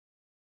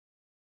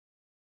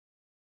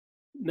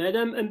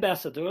Madam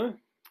Ambassador,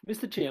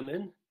 Mr.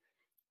 Chairman,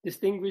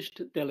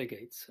 distinguished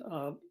delegates.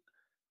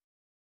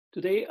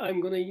 Today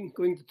I'm going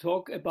to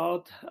talk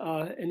about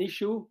an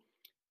issue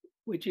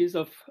which is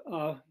of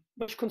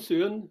much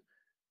concern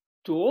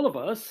to all of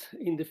us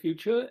in the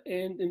future,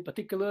 and in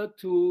particular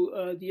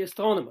to the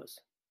astronomers.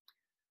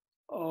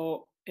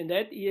 And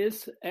that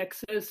is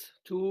access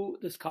to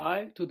the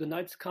sky, to the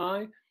night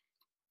sky,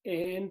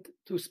 and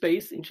to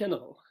space in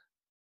general.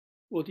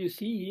 What you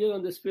see here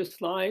on this first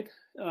slide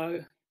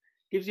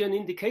gives you an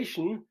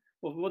indication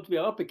of what we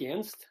are up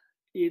against.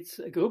 It's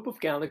a group of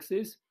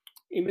galaxies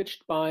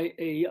imaged by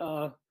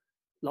a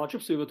large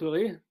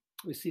observatory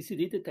with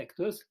CCD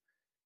detectors,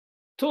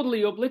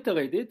 totally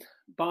obliterated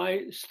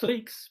by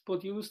streaks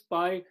produced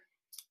by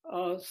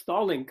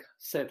Starlink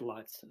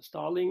satellites.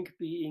 Starlink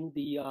being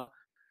the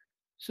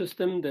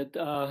system that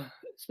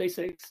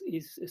SpaceX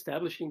is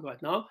establishing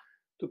right now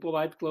to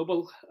provide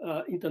global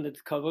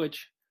internet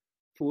coverage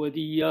for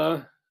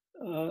the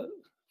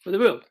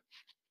world.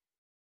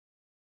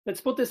 Let's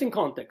put this in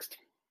context.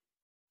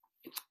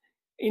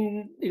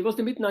 It was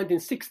the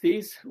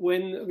mid-1960s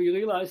when we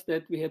realized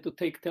that we had to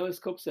take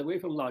telescopes away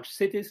from large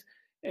cities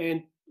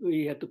and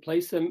we had to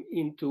place them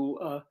into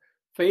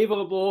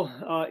favorable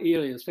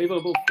areas,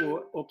 favorable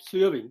for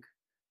observing.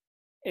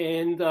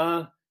 And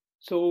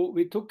so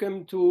we took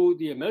them to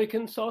the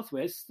American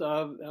Southwest,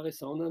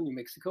 Arizona, New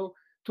Mexico,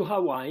 to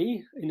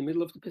Hawaii in the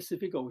middle of the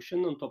Pacific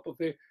Ocean on top of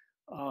a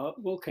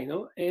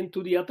volcano, and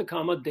to the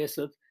Atacama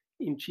Desert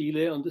in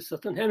Chile on the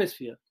Southern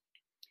Hemisphere.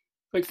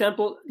 For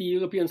example, the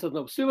European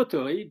Southern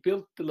Observatory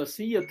built the La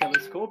Silla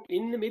telescope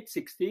in the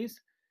mid-60s,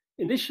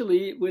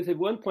 initially with a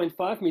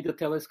 1.5 meter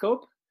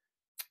telescope,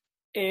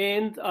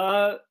 and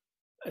a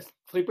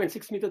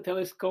 3.6 meter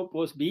telescope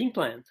was being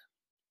planned.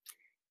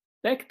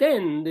 Back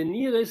then, the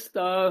nearest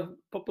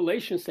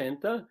population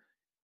center,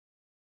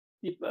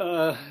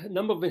 the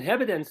number of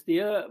inhabitants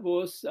there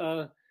was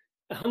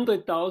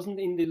 100,000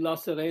 in the La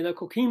Serena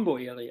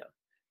Coquimbo area.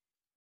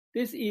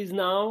 This is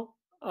now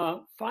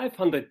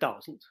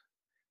 500,000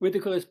 with the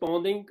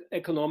corresponding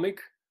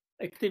economic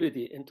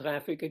activity and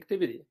traffic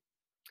activity.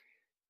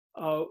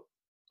 Our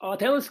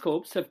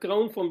telescopes have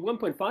grown from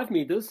 1.5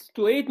 meters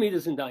to 8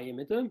 meters in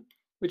diameter,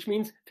 which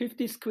means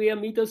 50 square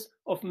meters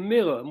of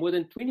mirror, more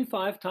than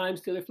 25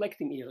 times the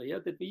reflecting area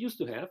that we used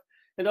to have.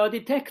 And our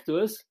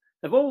detectors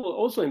have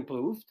also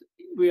improved.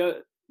 We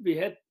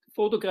had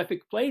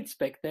photographic plates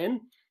back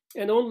then,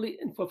 and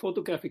for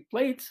photographic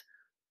plates,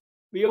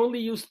 we only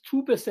used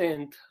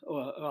 2%,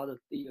 or rather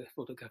the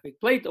photographic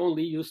plate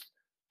only used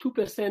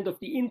 2% of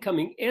the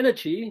incoming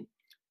energy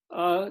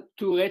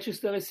to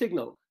register a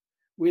signal.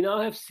 We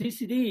now have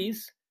CCDs,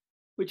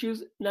 which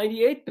use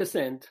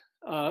 98%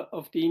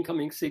 of the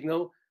incoming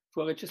signal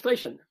for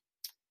registration,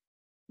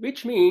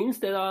 which means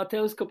that our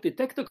telescope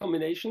detector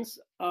combinations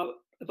are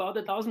about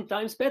 1,000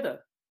 times better.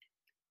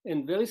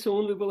 And very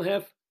soon we will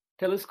have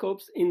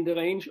telescopes in the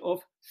range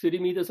of 30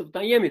 meters of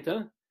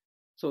diameter.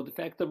 So the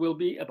factor will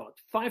be about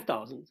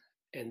 5,000.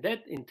 And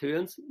that in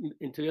turn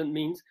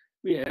means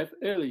we have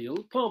a real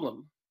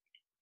problem.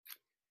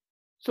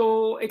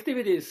 So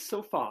activities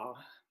so far.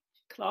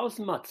 Klaus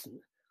Madsen,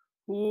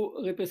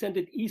 who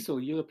represented ESO,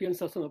 European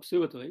Southern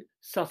Observatory,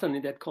 Southern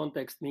in that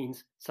context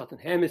means Southern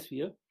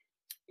Hemisphere,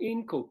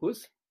 in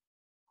Copus,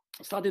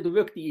 started to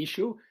work the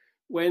issue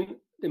when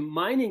the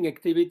mining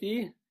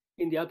activity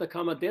in the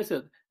Atacama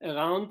Desert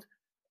around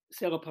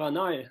Cerro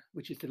Paranal,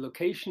 which is the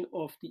location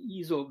of the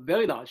ESO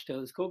Very Large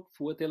Telescope,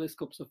 4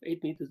 telescopes of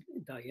 8 meters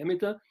in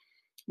diameter,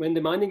 when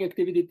the mining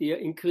activity there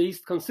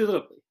increased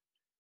considerably.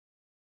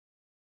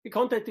 We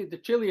contacted the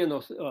Chilean,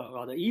 or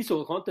rather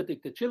ESO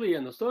contacted the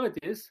Chilean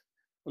authorities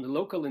on the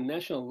local and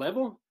national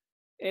level,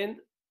 and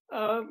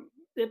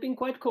they've been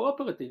quite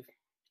cooperative.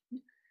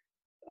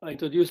 I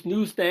introduced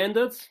new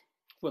standards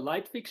for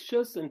light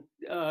fixtures, and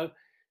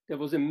there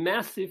was a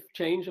massive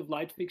change of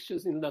light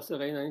fixtures in La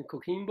Serena and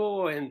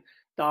Coquimbo, and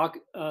dark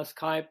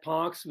sky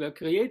parks were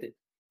created.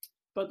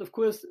 But of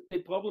course, the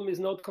problem is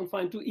not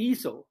confined to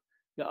ESO.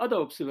 There are other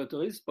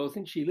observatories, both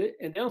in Chile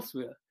and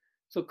elsewhere.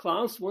 So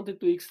Klaus wanted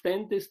to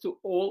extend this to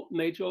all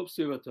major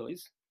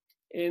observatories,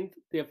 and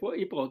therefore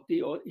he brought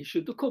the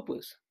issue to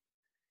Copus.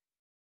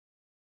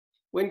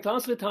 When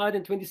Klaus retired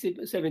in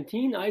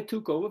 2017, I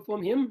took over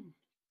from him.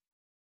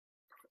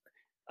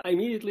 I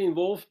immediately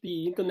involved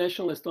the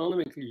International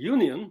Astronomical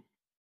Union,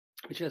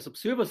 which has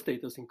observer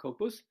status in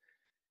Copus,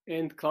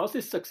 and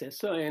Klaus's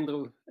successor,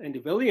 Andy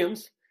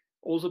Williams,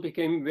 also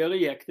became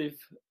very active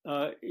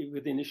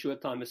within a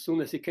short time, as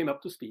soon as he came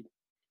up to speed.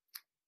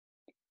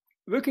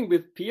 Working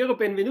with Piero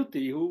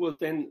Benvenuti, who was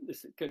then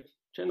the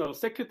General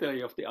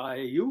Secretary of the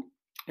IAU,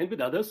 and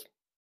with others,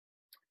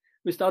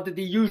 we started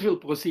the usual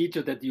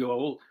procedure that you're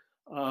all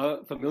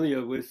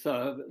familiar with: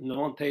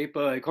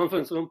 non-paper, a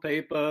conference room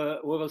paper,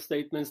 oral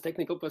statements,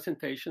 technical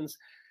presentations.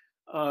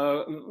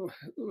 And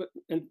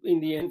in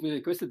the end, we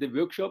requested a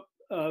workshop,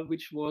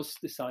 which was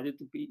decided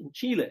to be in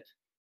Chile.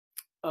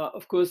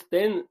 Of course,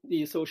 then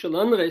the social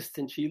unrest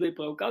in Chile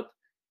broke out,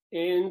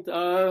 and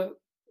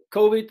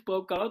COVID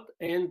broke out,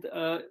 and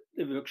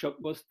the workshop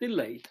was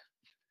delayed.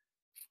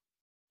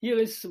 here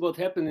is what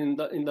happened in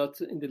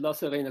the La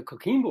Serena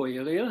Coquimbo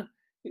area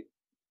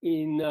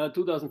in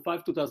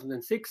 2005,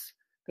 2006.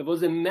 There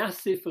was a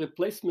massive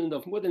replacement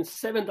of more than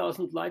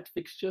 7,000 light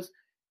fixtures,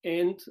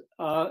 and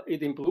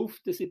it improved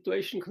the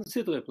situation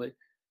considerably.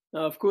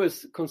 Now, of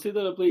course,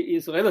 considerably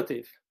is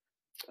relative.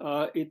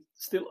 It's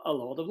still a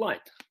lot of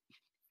light.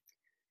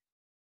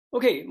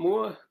 Okay,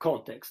 more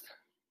context.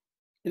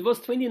 It was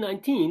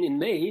 2019 in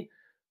May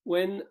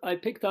when I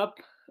picked up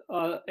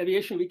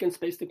Aviation Week and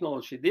Space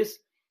Technology. This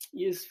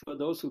is, for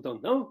those who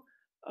don't know,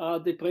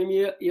 the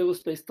premier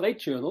aerospace trade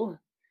journal.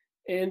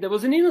 And there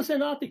was an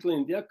innocent article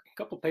in there, a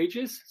couple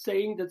pages,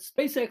 saying that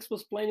SpaceX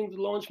was planning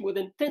to launch more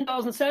than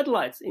 10,000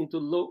 satellites into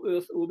low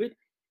Earth orbit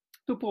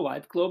to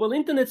provide global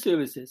internet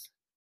services.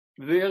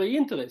 Very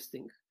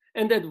interesting.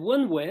 And that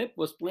OneWeb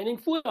was planning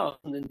 4,000,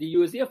 and the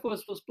US Air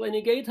Force was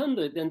planning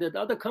 800, and that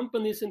other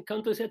companies and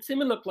countries had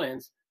similar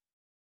plans.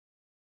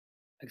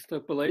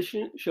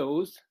 Extrapolation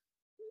shows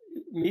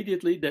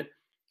immediately that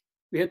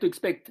we had to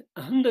expect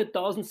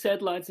 100,000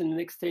 satellites in the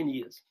next 10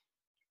 years.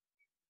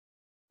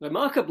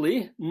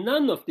 Remarkably,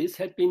 none of this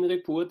had been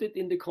reported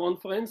in the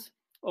conference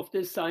of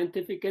the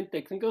Scientific and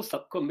Technical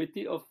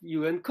Subcommittee of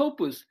UN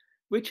COPUS,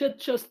 which had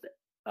just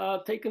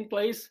taken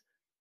place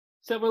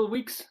several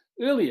weeks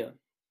earlier.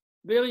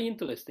 Very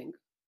interesting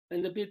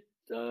and a bit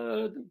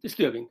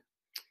disturbing.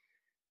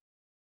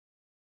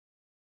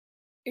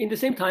 In the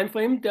same time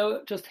frame,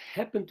 there just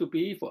happened to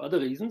be, for other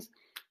reasons,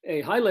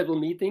 a high-level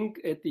meeting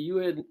at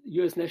the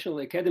US National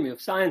Academy of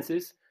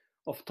Sciences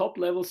of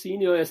top-level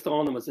senior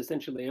astronomers.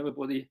 Essentially,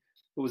 everybody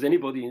who was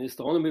anybody in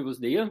astronomy was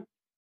there.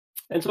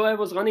 And so I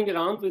was running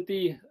around with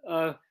the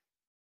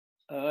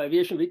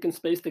Aviation Week and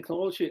Space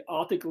Technology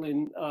article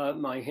in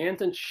my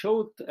hand and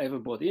showed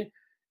everybody.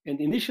 And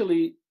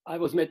initially, I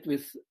was met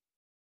with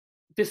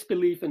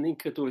disbelief and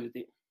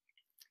incredulity.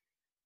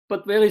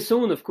 But very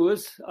soon, of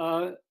course,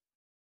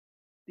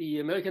 the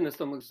American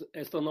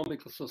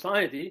Astronomical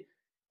Society,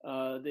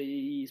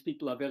 these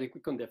people are very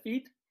quick on their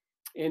feet,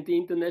 and the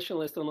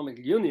International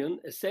Astronomical Union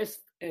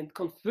assessed and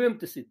confirmed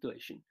the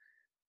situation.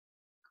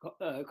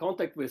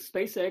 Contact with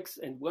SpaceX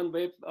and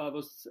OneWeb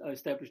was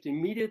established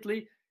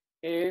immediately,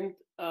 and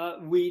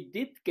we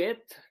did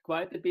get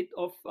quite a bit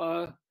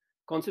of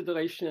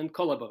consideration and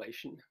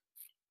collaboration.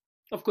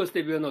 Of course,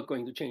 they were not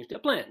going to change their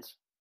plans.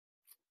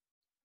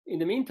 In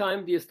the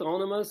meantime, the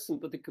astronomers, in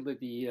particular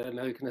the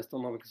American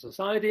Astronomical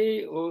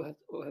Society,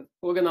 have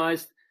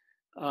organized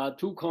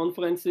 2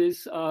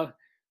 conferences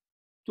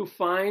to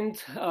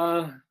find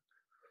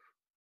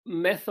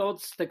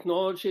methods,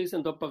 technologies,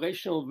 and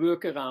operational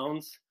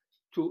workarounds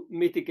to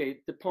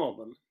mitigate the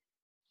problem.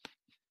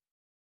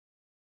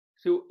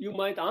 So you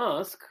might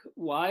ask,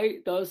 why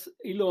does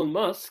Elon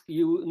Musk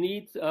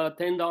need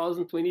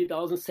 10,000,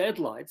 20,000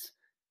 satellites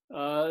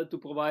to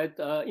provide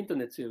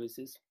internet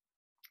services?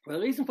 Well,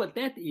 the reason for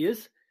that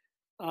is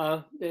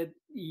that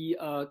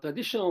the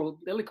traditional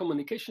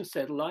telecommunication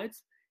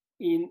satellites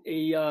in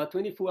a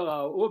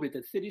 24-hour orbit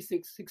at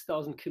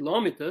 6,000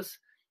 kilometers,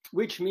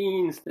 which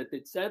means that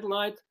the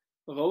satellite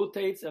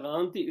rotates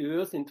around the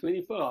Earth in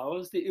 24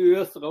 hours, the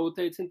Earth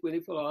rotates in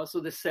 24 hours, so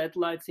the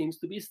satellite seems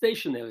to be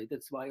stationary.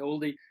 That's why all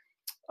the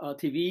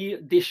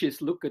TV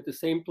dishes look at the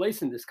same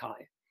place in the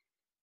sky.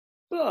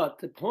 But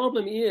the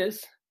problem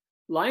is,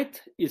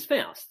 light is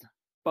fast,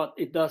 but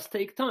it does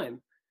take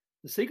time.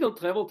 The signal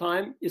travel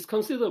time is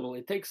considerable.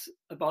 It takes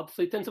about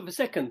 0.3 of a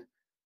second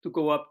to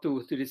go up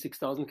to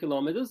 36,000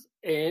 kilometers,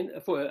 and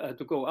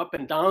to go up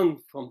and down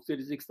from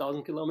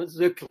 36,000 kilometers.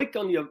 So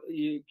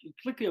you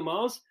click your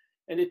mouse,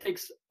 and it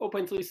takes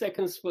 0.3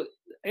 seconds for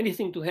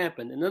anything to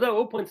happen. Another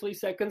 0.3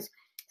 seconds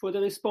for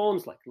the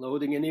response, like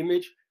loading an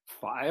image,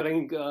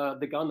 firing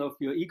the gun of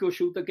your ego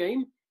shooter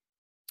game,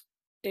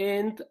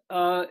 and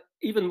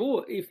even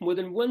more if more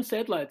than one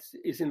satellite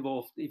is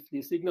involved. If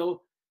the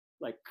signal,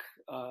 like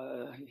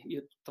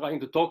you're trying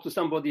to talk to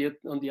somebody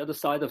on the other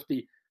side of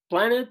the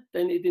planet,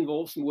 then it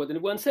involves more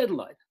than one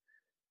satellite.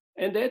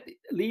 And that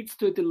leads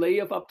to a delay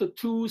of up to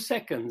 2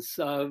 seconds.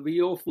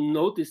 We often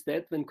notice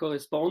that when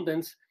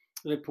correspondents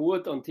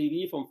report on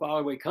TV from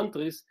faraway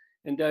countries,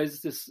 and there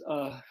is this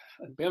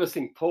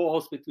embarrassing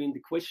pause between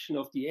the question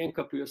of the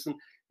anchor person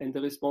and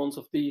the response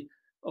of the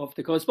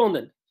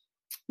correspondent.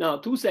 Now,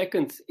 2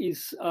 seconds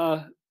is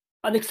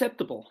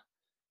unacceptable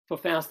for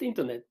fast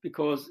internet,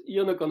 because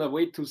you're not going to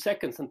wait 2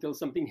 seconds until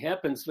something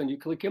happens when you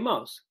click your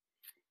mouse.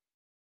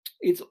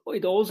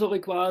 It also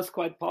requires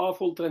quite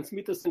powerful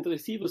transmitters and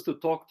receivers to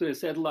talk to a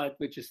satellite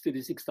which is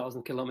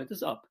 36,000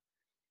 kilometers up.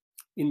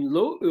 In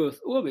low Earth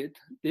orbit,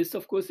 this,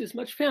 of course, is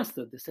much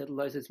faster. The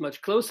satellite is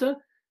much closer.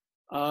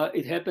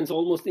 It happens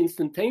almost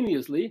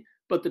instantaneously.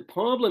 But the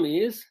problem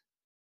is,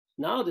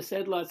 now the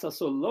satellites are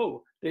so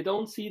low, they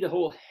don't see the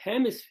whole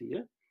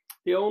hemisphere.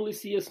 They only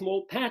see a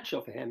small patch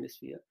of a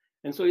hemisphere.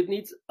 And so it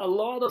needs a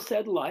lot of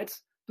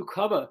satellites to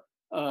cover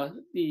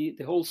the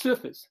whole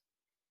surface,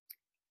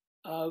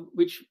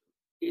 which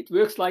it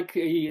works like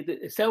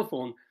a cell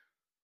phone.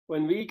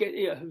 When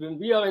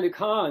we are in a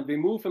car and we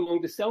move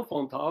among the cell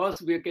phone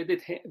towers, we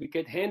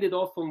get handed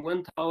off from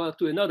one tower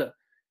to another.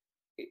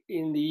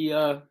 In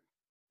the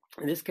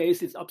In this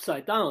case, it's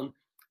upside down.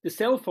 The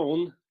cell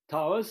phone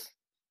towers,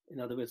 in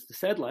other words, the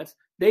satellites,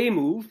 they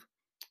move,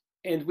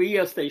 and we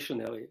are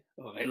stationary,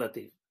 or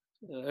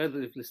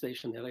relatively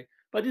stationary,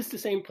 but it's the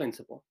same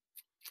principle.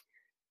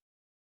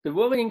 The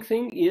worrying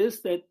thing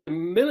is that the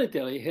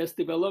military has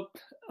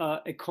developed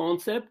a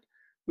concept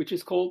which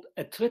is called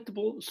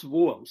attritable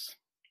swarms.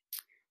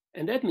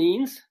 And that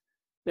means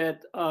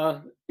that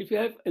if you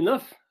have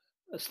enough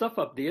stuff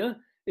up there,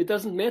 it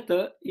doesn't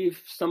matter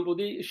if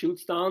somebody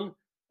shoots down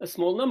a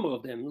small number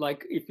of them.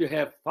 Like if you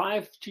have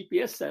 5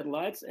 GPS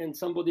satellites and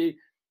somebody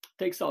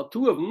takes out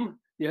 2 of them,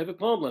 you have a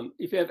problem.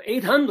 If you have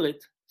 800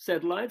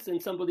 satellites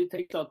and somebody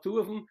takes out 2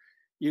 of them,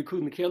 you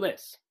couldn't care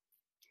less.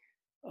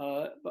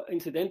 But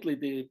incidentally,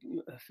 the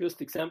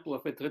first example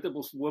of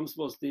attritable swarms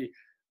was the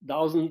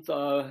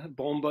 1,000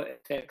 bomber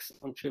attacks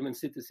on German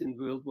cities in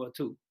World War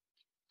II.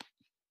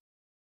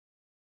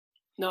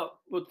 Now,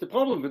 what's the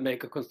problem with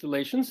macro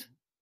constellations?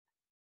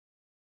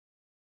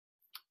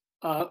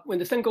 When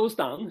the sun goes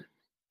down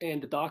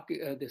and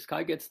the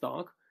sky gets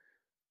dark,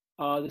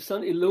 the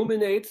sun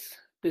illuminates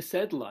the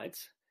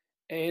satellites,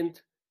 and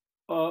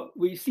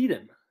we see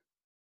them.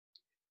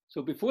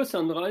 So before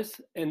sunrise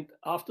and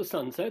after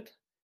sunset,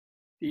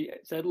 the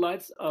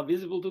satellites are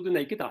visible to the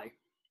naked eye.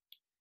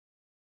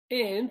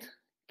 And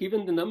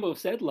given the number of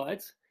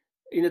satellites,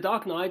 in a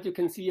dark night, you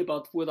can see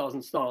about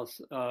 4,000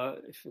 stars,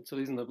 if it's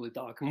reasonably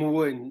dark,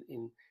 more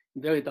in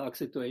very dark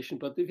situation.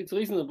 But if it's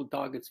reasonably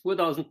dark, it's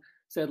 4,000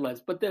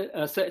 satellites, but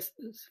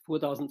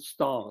 4,000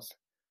 stars.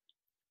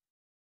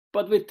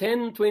 But with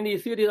 10, 20,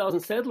 30,000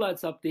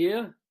 satellites up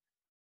there,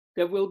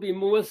 there will be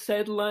more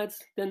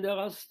satellites than there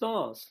are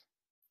stars.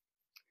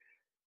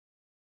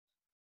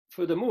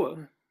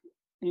 Furthermore,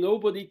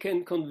 nobody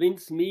can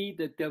convince me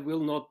that there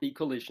will not be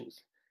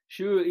collisions.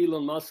 Sure,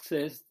 Elon Musk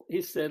says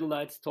his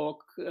satellites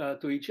talk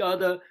to each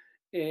other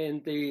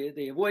and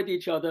they avoid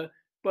each other.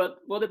 But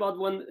what about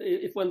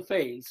if one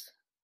fails?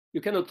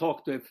 You cannot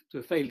talk to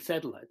a failed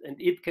satellite, and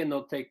it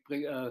cannot take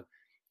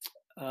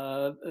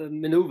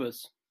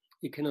maneuvers.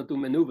 It cannot do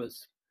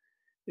maneuvers,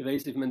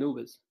 evasive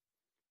maneuvers.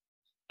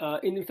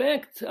 In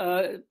fact,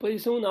 pretty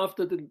soon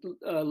after the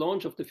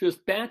launch of the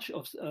first batch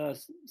of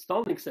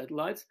Starlink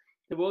satellites,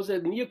 there was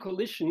a near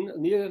collision, a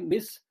near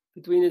miss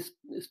between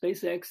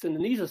SpaceX and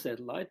an ESA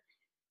satellite.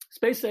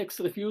 SpaceX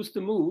refused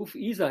to move,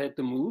 ESA had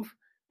to move,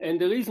 and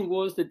the reason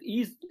was that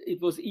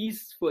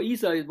for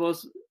ESA it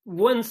was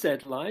 1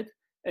 satellite,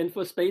 and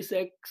for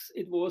SpaceX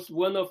it was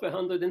 1 of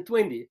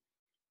 120.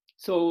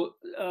 So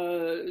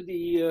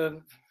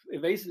the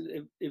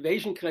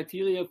evasion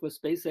criteria for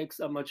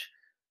SpaceX are much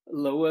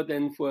lower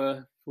than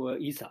for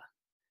ESA.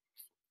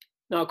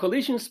 Now,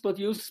 collisions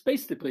produce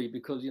space debris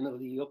because,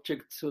 the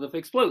object sort of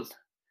explodes.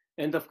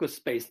 And of course,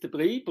 space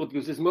debris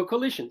produces more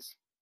collisions.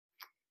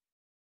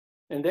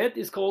 And that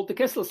is called the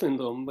Kessler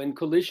syndrome, when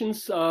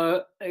collisions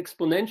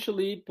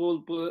exponentially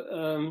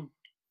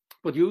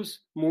produce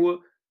more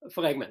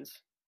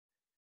fragments.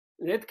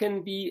 That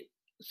can be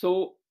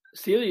so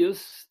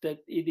serious that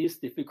it is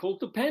difficult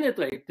to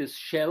penetrate this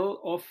shell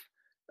of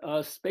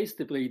space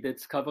debris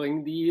that's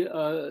covering the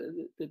Earth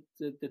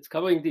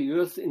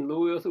in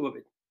low Earth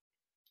orbit.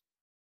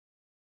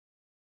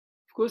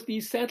 Of course,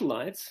 these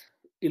satellites,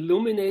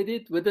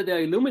 illuminated, whether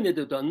they're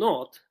illuminated or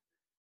not,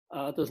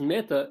 doesn't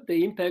matter.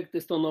 They impact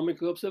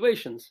astronomical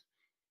observations.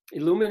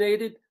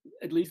 Illuminated,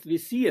 at least we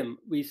see them.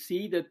 We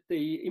see that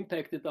they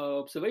impacted our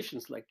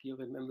observations, like you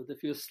remember the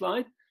first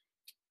slide.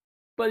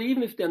 But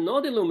even if they're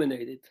not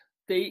illuminated,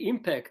 they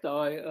impact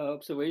our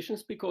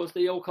observations because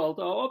they occult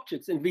our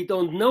objects, and we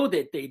don't know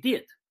that they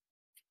did,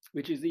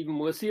 which is even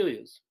more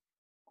serious.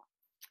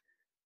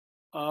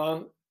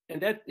 And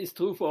that is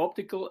true for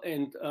optical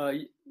and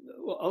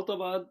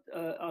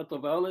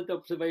ultraviolet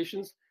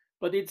observations,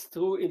 but it's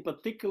true in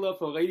particular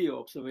for radio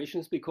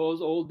observations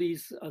because all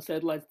these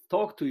satellites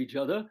talk to each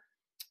other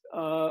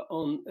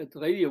at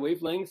radio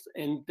wavelengths,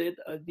 and that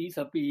these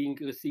are being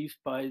received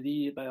by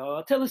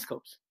our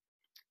telescopes.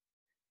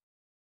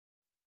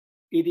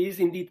 It is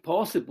indeed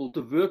possible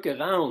to work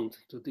around,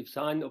 to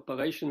design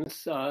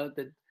operations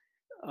that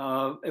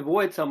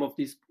avoid some of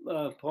these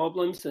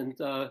problems and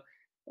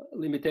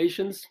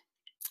limitations.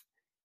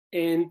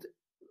 And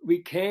we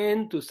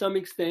can, to some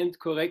extent,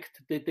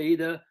 correct the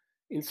data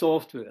in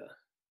software.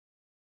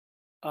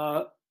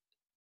 But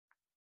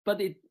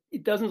it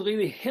doesn't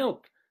really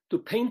help to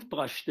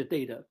paintbrush the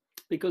data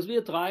because we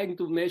are trying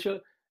to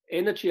measure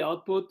energy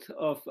output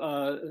of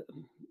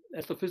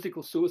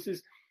astrophysical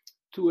sources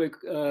to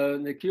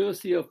an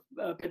accuracy of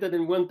better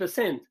than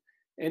 1%.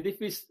 And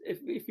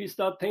if we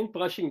start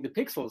paintbrushing the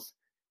pixels,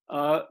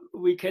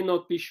 we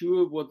cannot be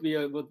sure what we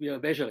are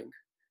measuring.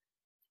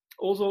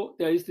 Also,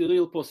 there is the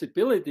real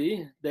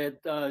possibility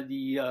that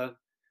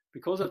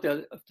because of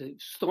the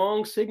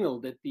strong signal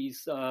that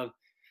these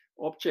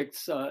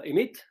objects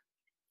emit,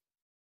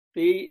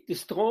 they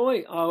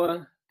destroy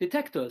our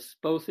detectors,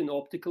 both in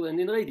optical and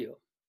in radio.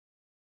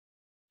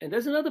 And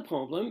there's another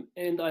problem,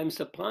 and I'm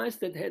surprised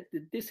that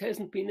this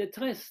hasn't been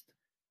addressed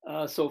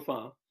so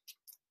far.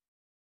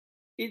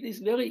 it is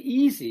very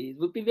easy. It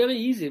would be very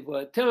easy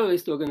for a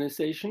terrorist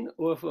organization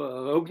or for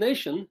a rogue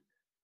nation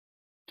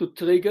to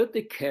trigger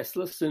the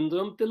Kessler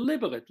syndrome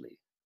deliberately.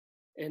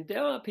 And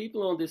there are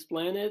people on this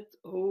planet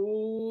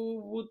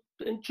who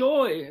would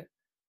enjoy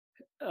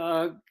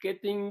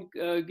giving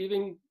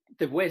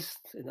the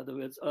West, in other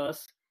words,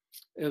 us,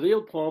 a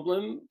real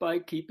problem by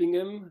keeping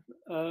them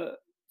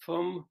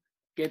from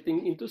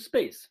getting into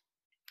space.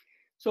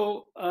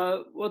 So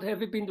what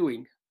have we been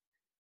doing?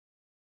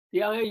 The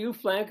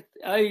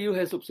IAU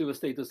has observer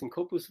status in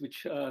Corpus,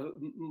 which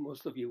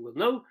most of you will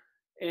know.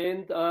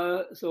 And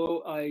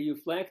so IAU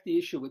flagged the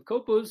issue with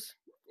Corpus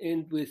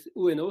and with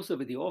UNOSA,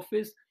 with the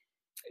office,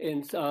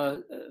 and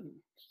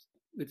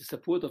with the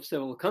support of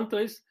several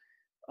countries,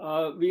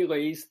 we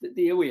raised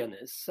the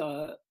awareness.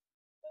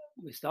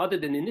 We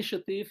started an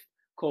initiative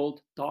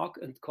called Dark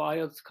and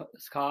Quiet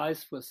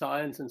Skies for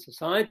Science and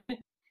Society,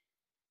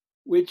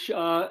 which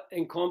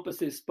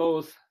encompasses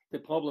both the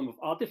problem of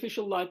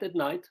artificial light at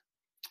night,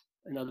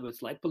 in other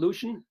words, light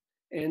pollution,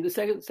 and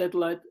the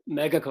satellite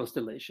mega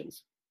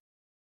constellations.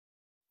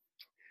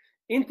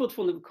 Input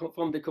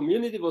from the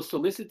community was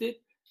solicited,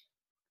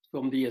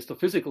 from the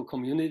astrophysical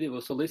community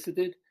was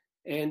solicited,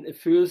 and a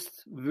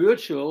first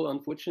virtual,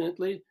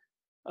 unfortunately,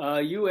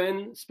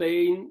 UN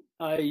Spain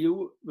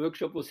IAU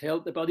workshop was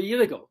held about a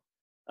year ago.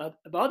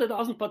 About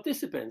 1,000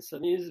 participants. I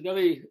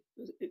mean,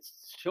 it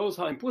shows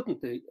how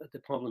important the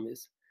problem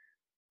is.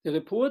 The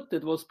report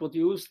that was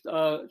produced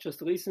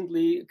just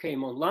recently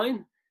came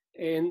online,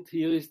 and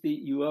here is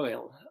the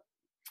URL.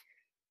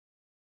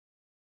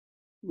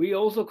 We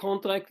also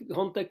contacted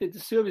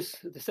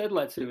the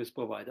satellite service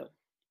provider.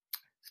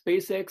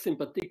 SpaceX in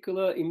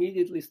particular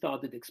immediately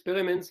started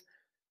experiments,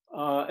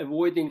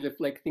 avoiding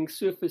reflecting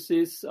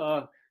surfaces,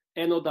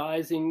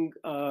 anodizing,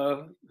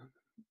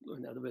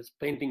 in other words,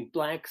 painting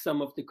black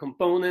some of the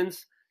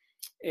components,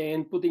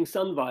 and putting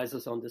sun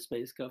visors on the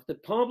spacecraft. The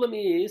problem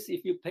is,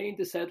 if you paint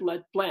the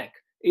satellite black,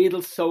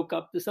 it'll soak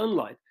up the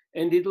sunlight,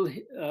 and it'll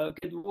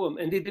get warm,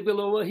 and it will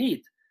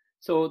overheat.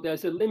 So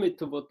there's a limit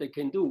to what they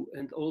can do.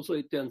 And also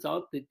it turns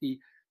out that the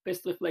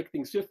best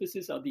reflecting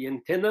surfaces are the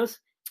antennas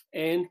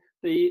and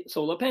the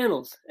solar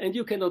panels. And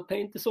you cannot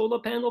paint the solar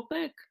panel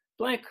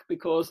black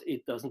because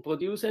it doesn't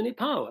produce any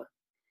power.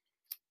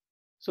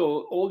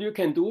 So all you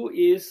can do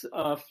is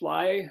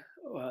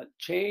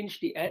change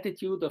the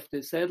attitude of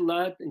the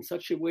satellite in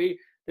such a way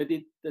that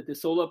the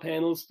solar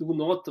panels do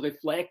not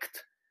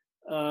reflect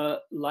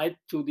light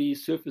to the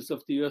surface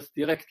of the Earth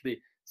directly.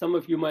 Some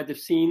of you might have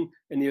seen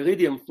an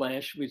iridium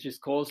flash, which is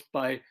caused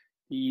by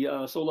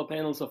the solar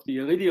panels of the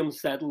iridium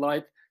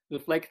satellite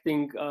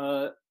reflecting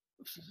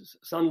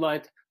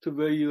sunlight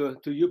to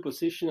your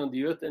position on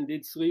the Earth, and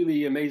it's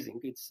really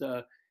amazing.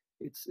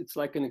 It's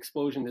like an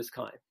explosion in the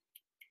sky.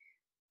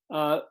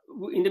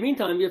 In the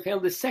meantime, we have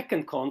held a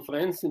second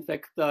conference, in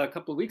fact, a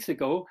couple of weeks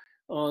ago,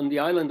 on the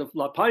island of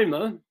La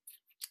Palma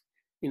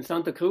in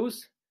Santa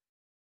Cruz.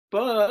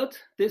 But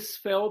this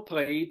fell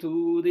prey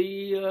to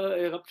the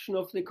eruption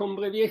of the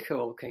Cumbre Vieja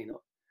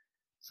volcano.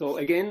 So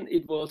again,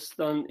 it was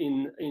done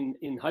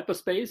in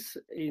hyperspace,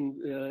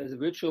 as a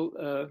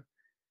virtual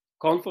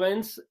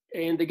conference.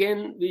 And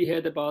again, we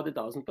had about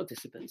 1,000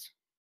 participants.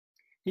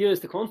 Here is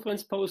the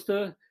conference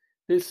poster.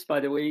 This, by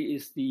the way,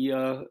 is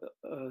the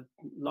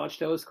large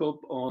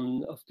telescope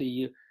of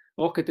the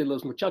Roque de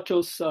los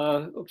Muchachos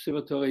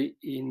observatory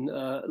in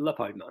La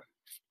Palma.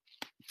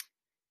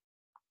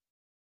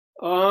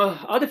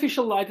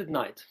 Artificial light at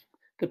night.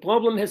 The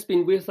problem has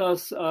been with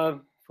us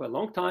for a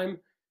long time,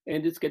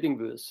 and it's getting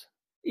worse,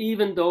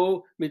 even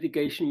though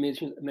mitigation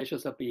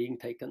measures are being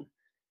taken.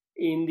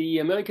 In the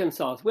American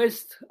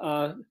Southwest,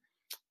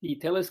 the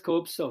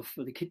telescopes of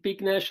the Kitt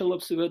Peak National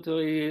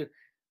Observatory,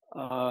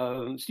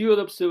 Stewart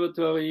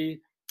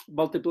Observatory,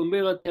 Multiple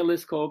Mirror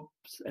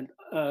Telescopes, and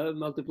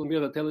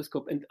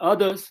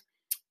others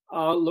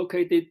are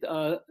located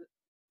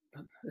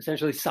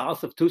essentially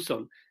south of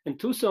Tucson. And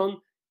Tucson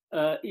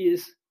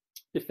is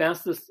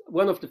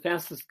one of the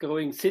fastest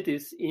growing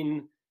cities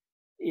in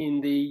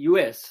the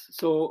US.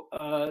 So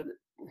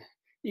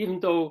even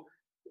though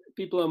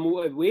people are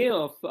more aware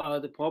of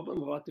the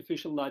problem of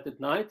artificial light at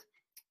night,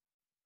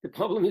 the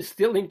problem is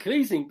still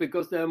increasing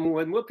because there are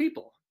more and more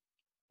people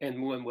and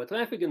more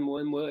traffic and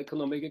more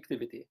economic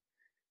activity.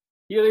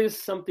 Here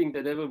is something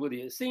that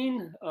everybody has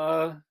seen.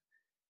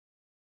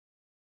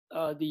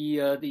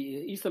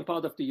 The eastern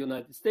part of the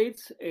United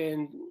States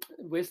and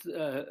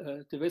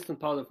the western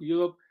part of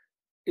Europe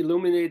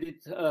illuminated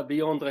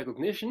beyond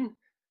recognition.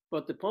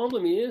 But the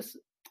problem is,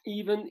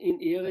 even in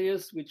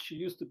areas which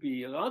used to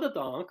be rather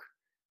dark,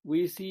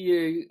 we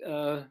see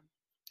a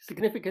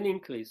significant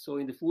increase. So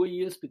in the 4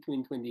 years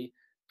between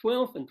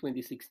 2012 and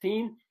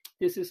 2016,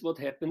 this is what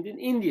happened in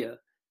India.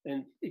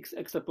 And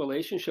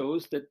extrapolation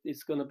shows that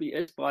it's going to be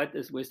as bright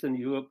as Western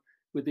Europe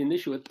within a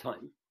short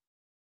time.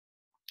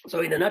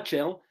 So in a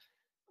nutshell,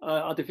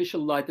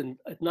 artificial light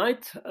at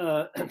night,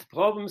 and the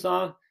problems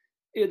are,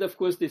 it of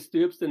course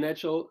disturbs the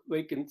natural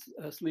wake and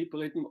sleep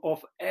rhythm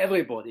of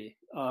everybody,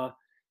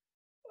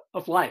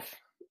 of life,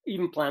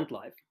 even plant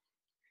life.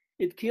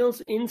 It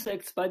kills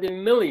insects by the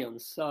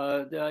millions.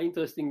 There are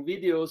interesting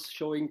videos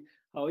showing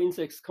how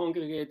insects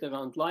congregate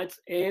around lights,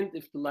 and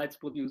if the lights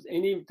produce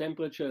any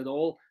temperature at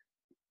all,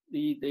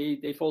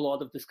 they fall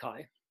out of the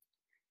sky.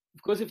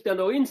 Of course, if there are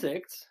no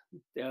insects,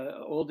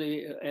 all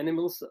the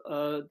animals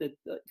that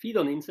feed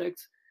on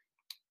insects,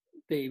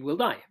 they will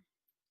die.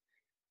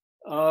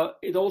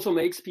 It also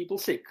makes people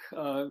sick.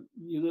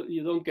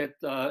 You don't get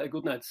a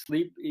good night's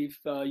sleep if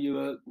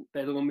your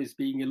bedroom is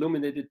being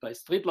illuminated by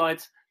street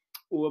lights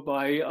or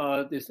by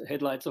the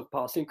headlights of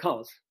passing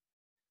cars.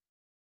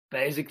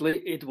 Basically,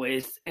 it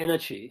wastes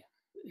energy.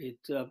 It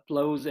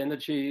blows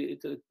energy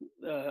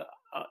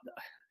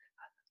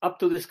up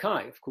to the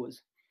sky, of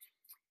course.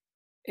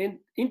 And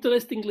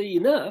interestingly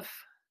enough,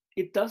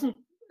 it doesn't.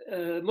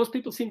 Most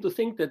people seem to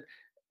think that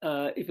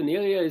if an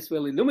area is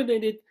well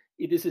illuminated,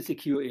 it is a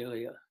secure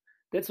area.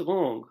 That's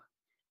wrong,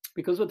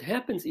 because what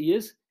happens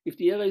is, if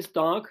the area is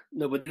dark,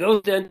 nobody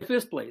goes there in the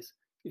first place.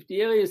 If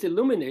the area is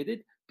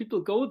illuminated, people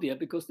go there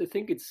because they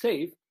think it's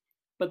safe,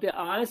 but their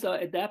eyes are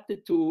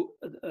adapted to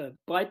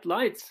bright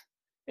lights,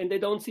 and they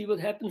don't see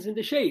what happens in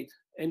the shade.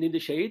 And in the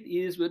shade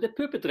is where the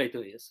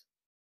perpetrator is.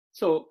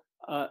 So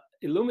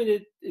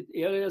illuminated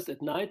areas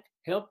at night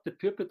help the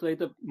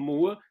perpetrator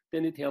more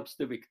than it helps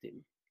the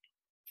victim.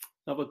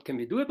 Now, what can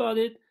we do about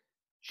it?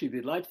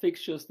 Shielded light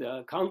fixtures, there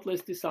are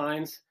countless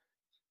designs.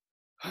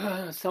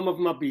 Some of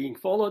them are being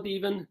followed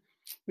even.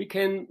 We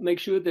can make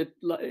sure that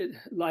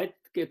light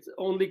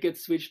only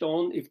gets switched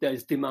on if there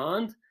is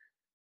demand.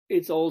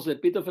 It's also a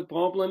bit of a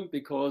problem,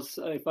 because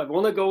if I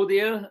want to go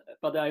there,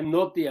 but I'm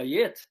not there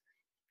yet,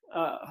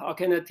 how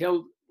can I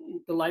tell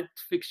the light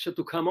fixture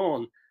to come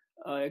on?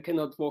 I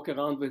cannot walk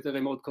around with a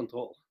remote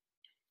control.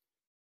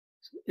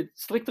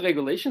 Strict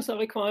regulations are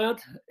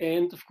required,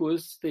 and of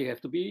course they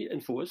have to be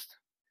enforced.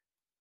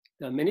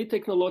 There are many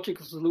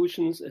technological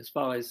solutions as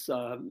far as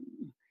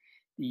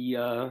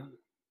the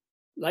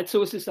light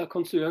sources are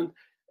concerned,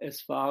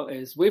 as far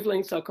as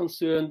wavelengths are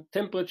concerned,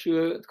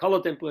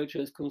 color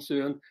temperature is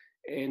concerned,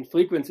 and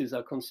frequencies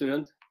are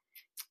concerned.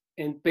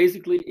 And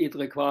basically it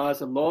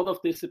requires a lot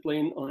of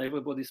discipline on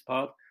everybody's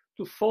part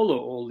to follow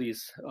all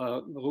these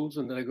rules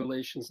and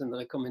regulations and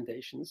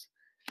recommendations.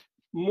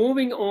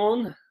 Moving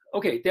on,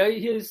 okay,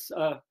 here's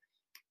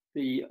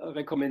the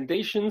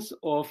recommendations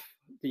of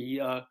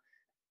the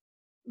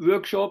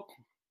workshop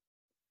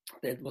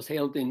that was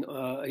held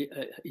a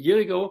year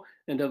ago,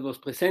 and that was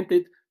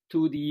presented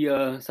to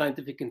the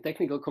Scientific and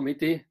Technical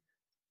Committee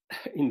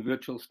in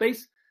virtual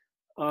space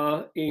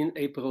in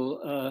April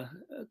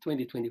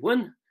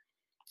 2021.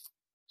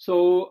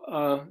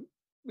 So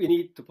we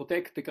need to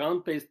protect the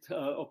ground-based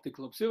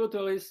optical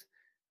observatories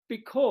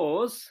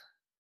because,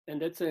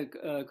 and that's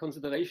a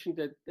consideration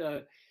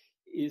that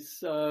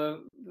is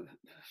of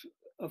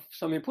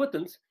some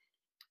importance,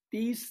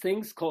 these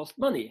things cost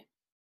money.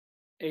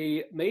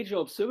 A major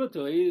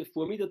observatory,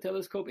 4-meter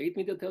telescope,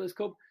 8-meter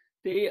telescope,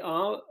 they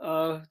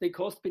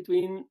cost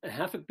between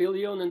 $500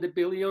 million and $1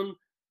 billion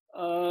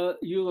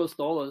euros,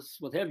 dollars,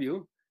 what have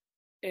you.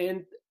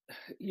 And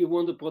you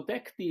want to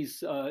protect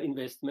these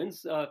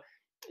investments.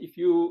 If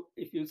you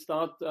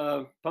start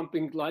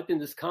pumping light in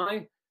the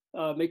sky,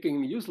 making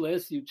them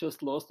useless, you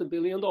just lost $1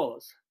 billion.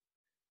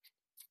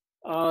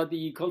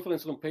 The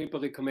conference room paper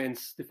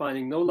recommends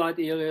defining no light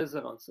areas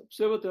around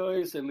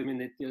observatories,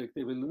 eliminate direct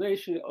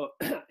illumination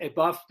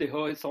above the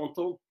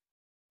horizontal,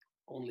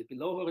 only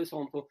below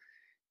horizontal,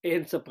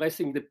 and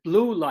suppressing the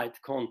blue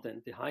light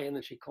content, the high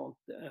energy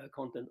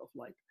content of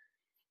light.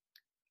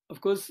 Of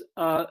course,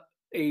 a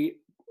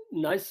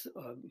nice,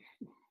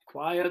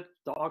 quiet,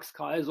 dark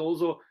sky is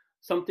also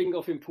something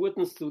of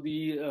importance to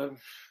the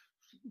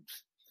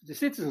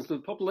citizens, to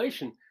the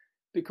population,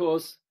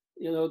 because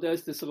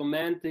there's this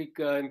romantic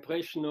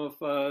impression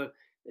of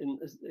an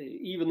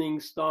evening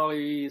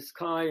starry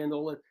sky and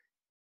all that.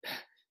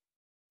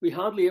 We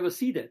hardly ever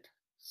see that.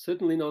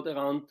 Certainly not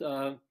around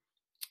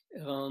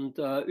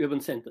urban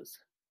centers.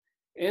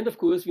 And of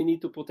course, we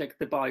need to protect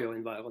the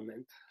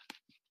bioenvironment.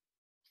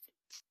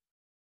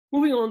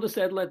 Moving on to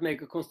satellite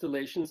mega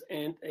constellations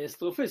and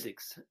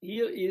astrophysics.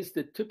 Here is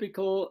the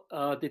typical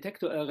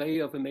detector array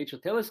of a major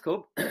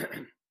telescope.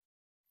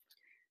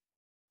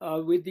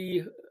 With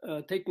the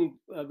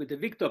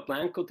Victor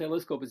Blanco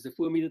telescope, it's a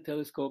 4-meter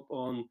telescope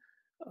on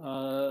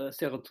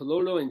Cerro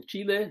Tololo in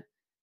Chile.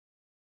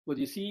 What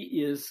you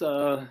see is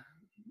a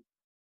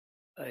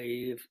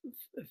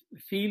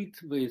field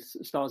with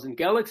stars and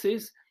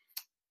galaxies,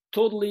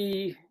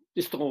 totally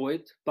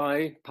destroyed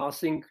by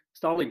passing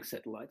Starlink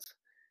satellites.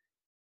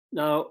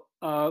 Now,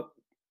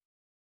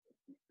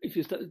 if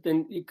you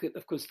then you could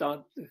of course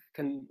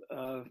can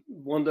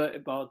wonder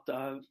about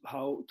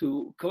how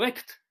to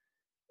correct.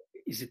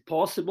 Is it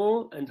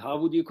possible, and how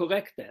would you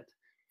correct that?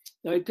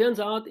 Now, it turns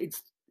out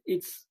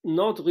it's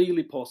not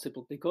really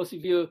possible, because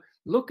if you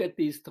look at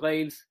these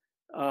trails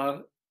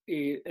at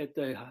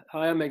a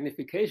higher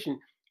magnification,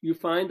 you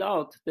find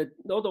out that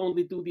not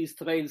only do these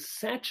trails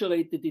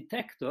saturate the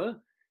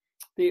detector,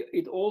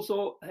 it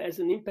also has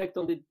an impact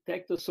on the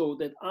detector, so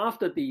that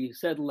after the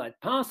satellite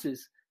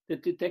passes, the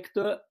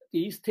detector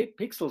these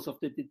pixels of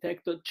the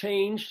detector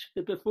change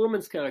the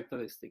performance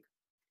characteristic.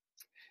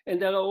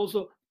 And there are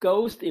also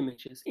ghost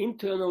images,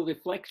 internal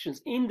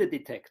reflections in the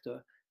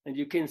detector, and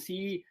you can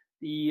see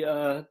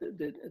the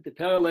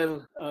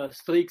parallel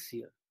streaks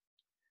here.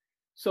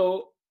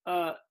 So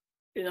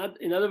in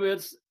other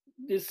words,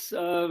 this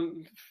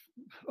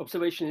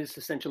observation is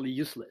essentially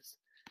useless.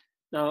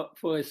 Now,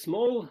 for a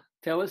small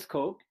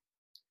telescope,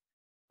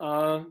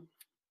 one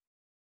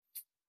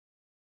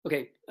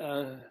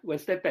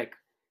step back.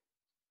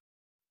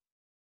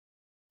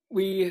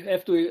 We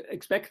have to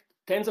expect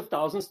tens of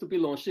thousands to be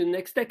launched in the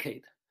next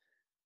decade.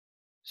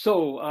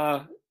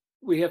 So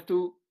we have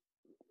to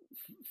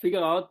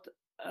figure out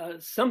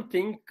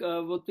something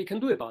what we can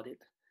do about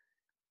it.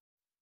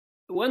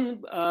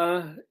 One,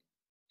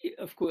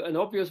 of course, an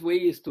obvious way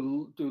is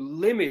to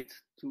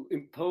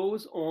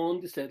impose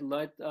on the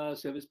satellite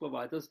service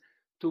providers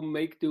to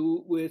make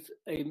do with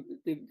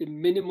the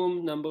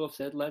minimum number of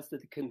satellites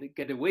that they can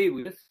get away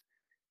with,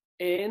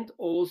 and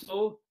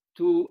also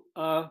to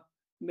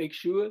make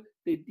sure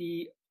that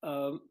the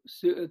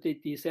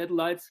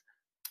satellites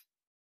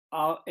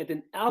are at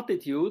an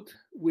altitude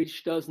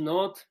which does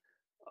not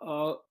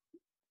or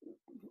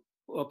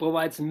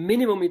provides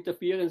minimum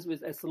interference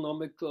with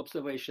astronomical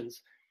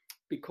observations,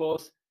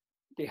 because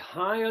the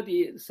higher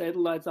the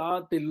satellites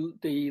are,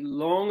 the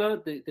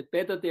longer, the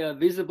better they are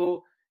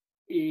visible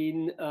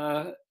in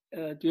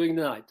during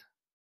the night.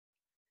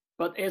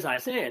 But as I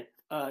said,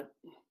 a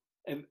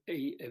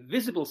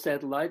visible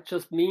satellite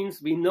just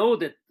means we know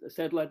that the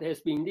satellite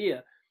has been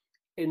there.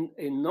 In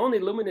a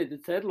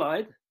non-illuminated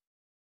satellite,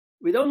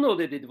 we don't know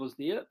that it was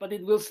there, but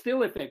it will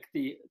still affect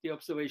the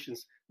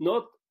observations,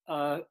 not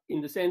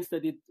in the sense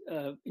that it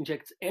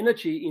injects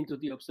energy into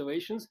the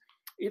observations.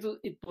 It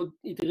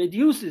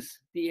reduces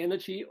the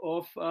energy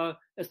of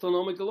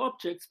astronomical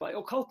objects by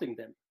occulting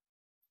them.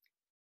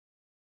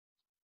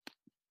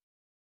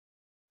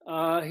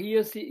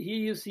 Here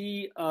you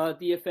see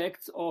the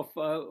effects of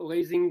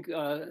raising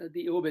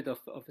the orbit of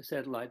a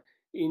satellite.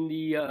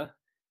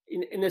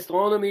 In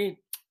astronomy,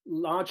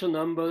 larger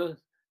number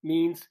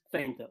means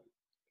fainter.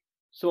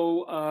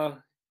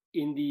 So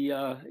in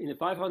a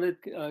 500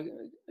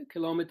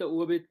 kilometer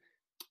orbit,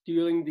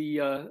 during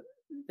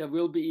there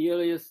will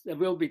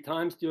be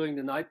times during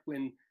the night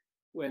when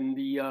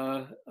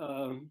the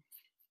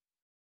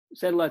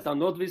satellites are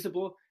not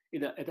visible.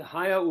 At a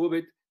higher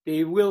orbit,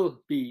 they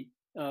will be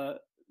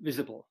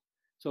visible.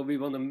 So we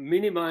want to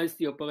minimize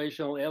the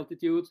operational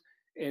altitudes,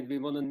 and we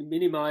want to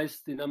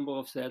minimize the number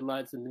of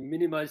satellites and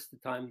minimize the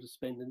time to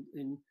spend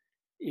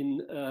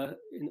in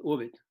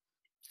orbit.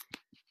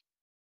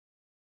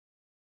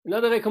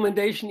 Another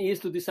recommendation is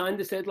to design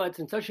the satellites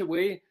in such a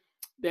way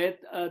that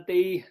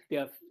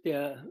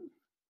their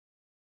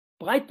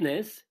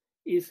brightness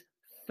is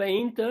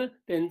fainter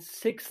than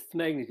 6th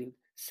magnitude.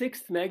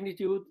 6th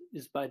magnitude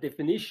is by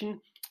definition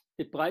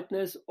the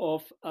brightness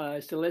of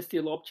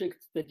celestial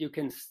objects that you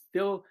can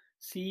still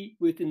see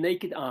with the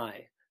naked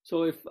eye.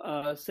 So if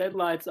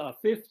satellites are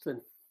 5th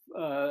and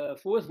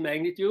 4th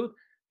magnitude,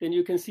 then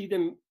you can see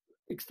them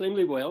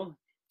extremely well.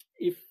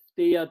 If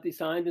they are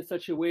designed in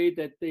such a way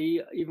that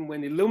they, even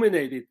when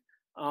illuminated,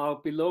 are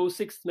below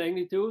 6th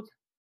magnitude,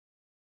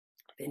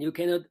 then you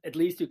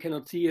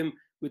cannot see them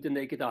with the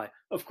naked eye.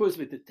 Of course,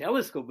 with the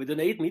telescope, with an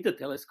 8-meter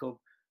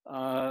telescope,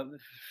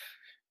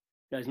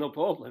 there's no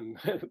problem.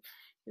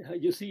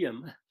 You see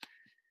them.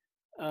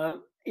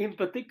 In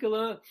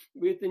particular,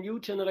 with the new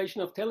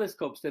generation of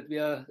telescopes that we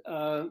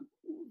are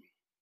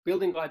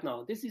building right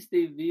now. This is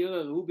the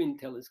Vera Rubin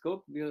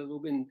telescope. Vera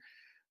Rubin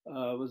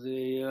was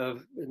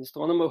an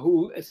astronomer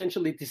who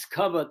essentially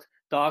discovered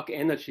dark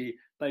energy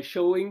by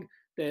showing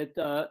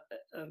that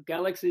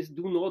galaxies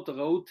do not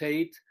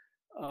rotate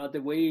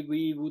the way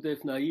we would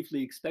have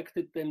naively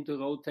expected them to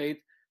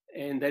rotate,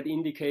 and that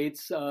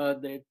indicates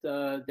that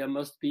there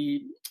must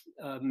be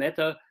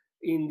matter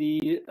in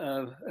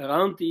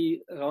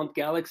around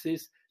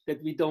galaxies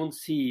that we don't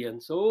see,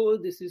 and so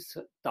this is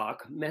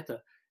dark matter.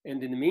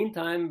 And in the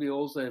meantime, we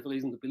also have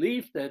reason to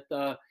believe that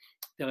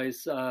there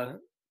is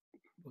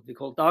what we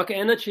call dark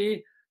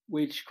energy,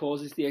 which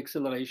causes the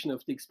acceleration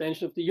of the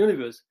expansion of the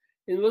universe.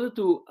 In order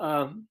to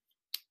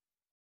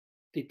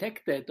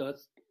detect that or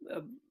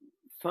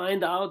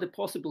find out the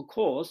possible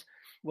cause,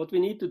 what we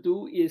need to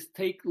do is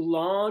take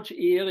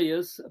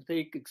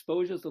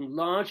exposures on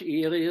large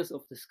areas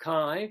of the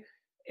sky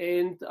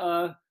and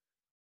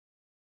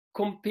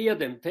compare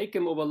them, take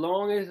them over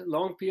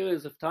long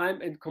periods of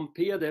time and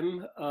compare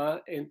them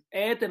and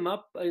add them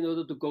up in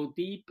order to go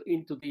deep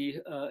into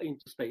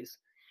space.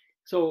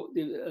 So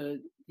the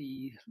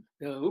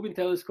Rubin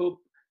telescope,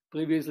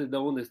 previously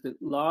known as the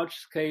Large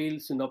Scale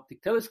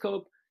Synoptic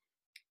Telescope,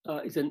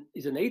 is an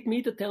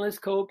 8-meter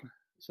telescope.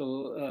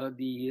 So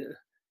the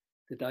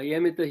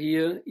diameter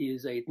here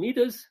is 8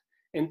 meters,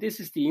 and this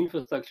is the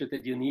infrastructure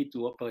that you need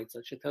to operate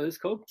such a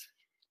telescope.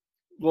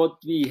 What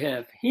we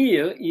have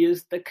here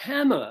is the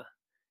camera.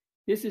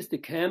 This is the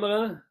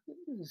camera.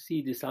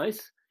 See the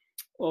size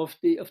of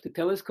the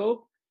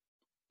telescope,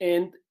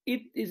 and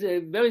it is a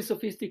very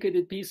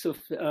sophisticated piece of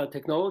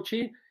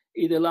technology.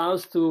 It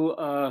allows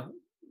to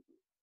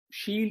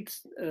shield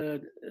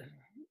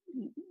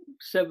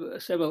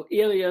several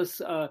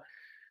areas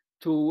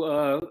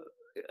to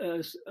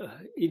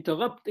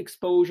interrupt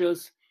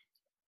exposures,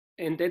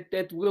 and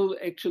that will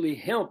actually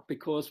help,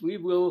 because we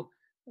will,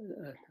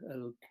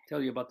 I'll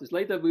tell you about this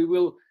later, we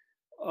will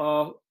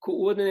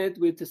coordinate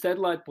with the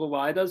satellite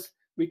providers.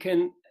 We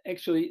can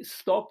actually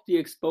stop the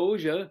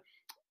exposure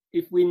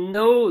if we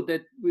know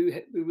that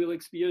we will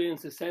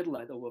experience a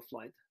satellite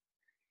overflight.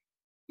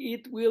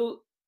 It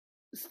will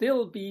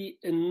still be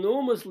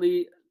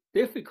enormously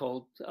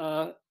difficult,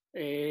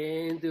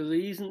 and the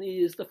reason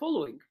is the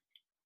following.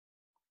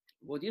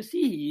 What you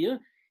see here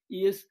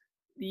is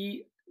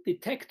the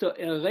detector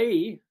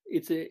array.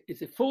 It's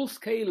a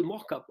full-scale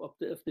mock-up of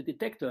the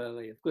detector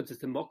array. Of course,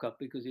 it's a mock-up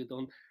because you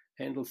don't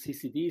handle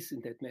CCDs in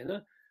that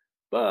manner.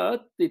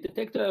 But the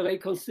detector array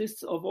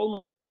consists of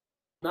almost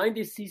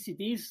 90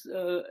 CCDs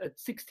at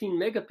 16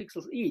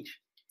 megapixels each.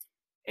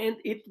 And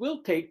it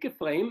will take a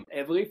frame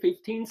every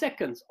 15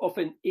 seconds of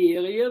an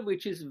area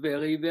which is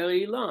very,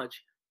 very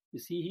large. You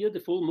see here the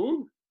full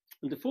moon,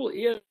 and the full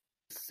area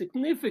is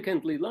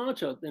significantly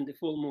larger than the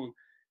full moon.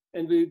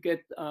 And we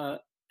get an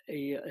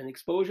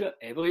exposure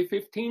every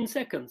 15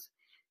 seconds.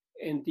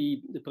 And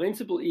the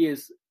principle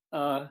is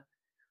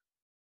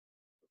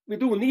we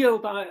do near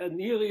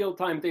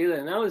real-time data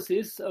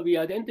analysis. We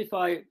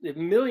identify the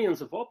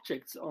millions of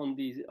objects on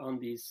these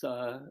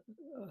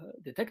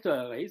detector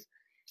arrays.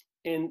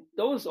 And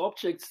those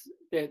objects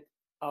that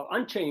are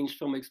unchanged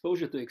from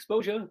exposure to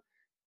exposure,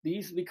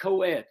 these we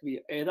co-add.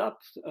 We add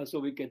up, so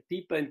we get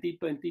deeper and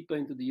deeper and deeper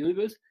into the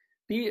universe.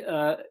 The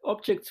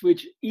objects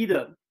which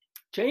either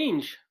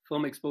change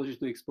from exposure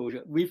to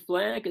exposure, we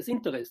flag as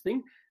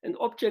interesting, and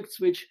objects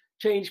which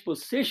change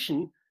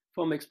position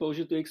from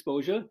exposure to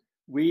exposure,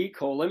 we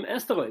call them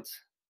asteroids,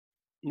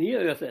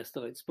 near-Earth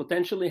asteroids,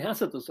 potentially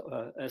hazardous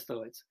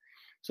asteroids.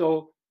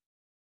 So,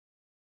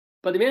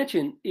 but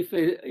imagine if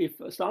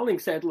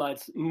Starlink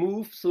satellites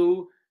move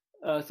through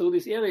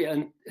this area,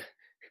 and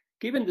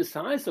given the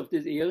size of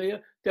this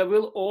area, there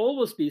will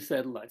always be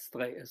satellite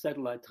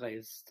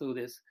trails through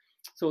this.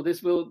 So there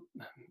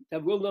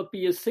will not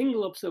be a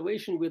single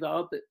observation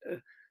without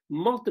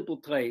multiple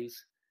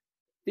trails.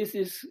 This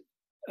is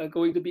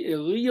going to be a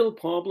real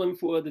problem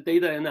for the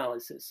data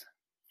analysis.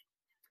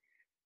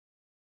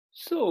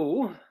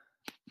 So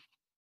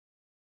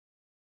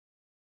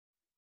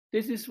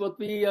this is what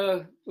we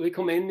are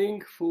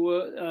recommending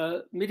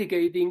for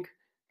mitigating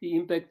the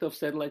impact of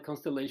satellite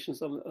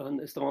constellations on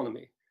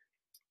astronomy.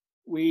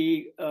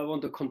 We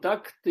want to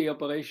conduct the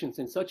operations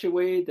in such a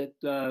way that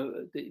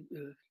they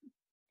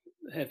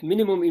have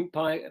minimum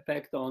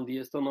impact on the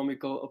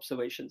astronomical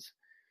observations.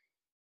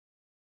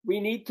 We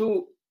need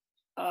to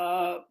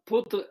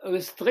put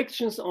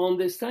restrictions on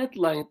the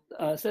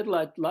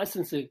satellite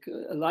licensing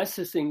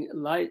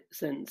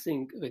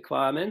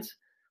requirements.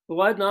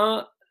 Right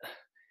now,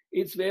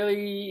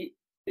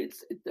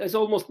 there's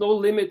almost no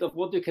limit of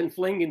what you can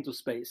fling into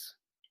space,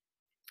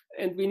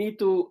 and we need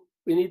to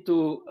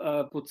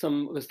put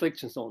some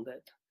restrictions on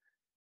that.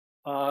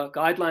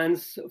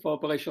 Guidelines for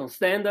operational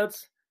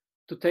standards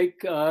to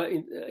take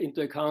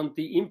into account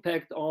the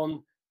impact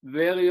on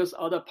various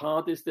other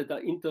parties that are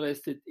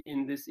interested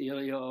in this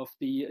area of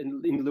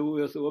in low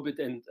Earth orbit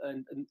and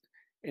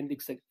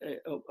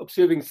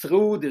observing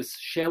through this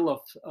shell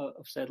of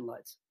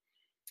satellites.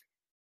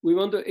 We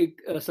want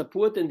to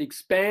support and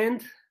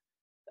expand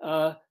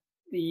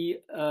the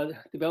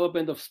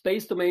development of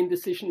space domain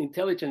decision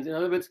intelligence. In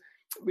other words,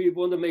 we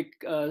want to make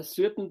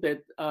certain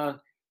that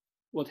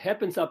what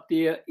happens up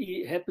there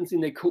happens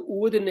in a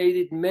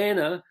coordinated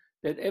manner,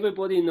 that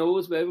everybody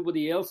knows where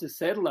everybody else's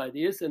satellite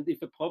is, and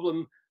if a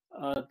problem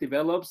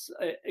develops,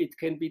 it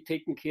can be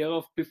taken care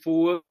of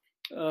before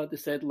the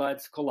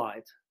satellites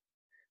collide.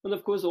 And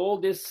of course, all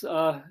this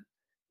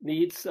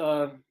needs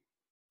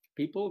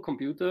people,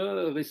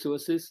 computer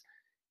resources,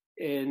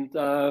 and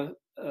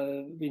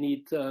we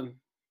need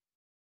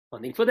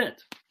funding for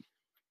that.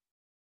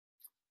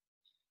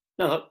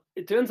 Now,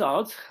 it turns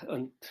out,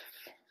 and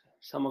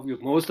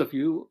most of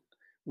you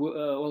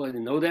already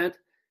know that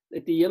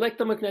the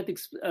electromagnetic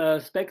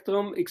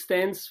spectrum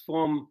extends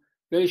from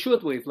very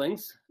short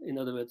wavelengths, in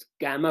other words,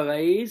 gamma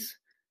rays,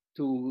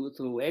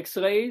 to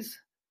X-rays,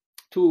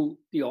 to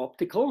the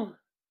optical.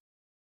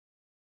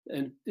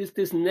 And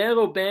this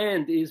narrow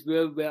band is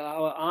where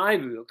our eye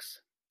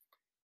works,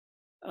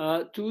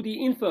 to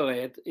the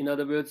infrared, in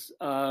other words,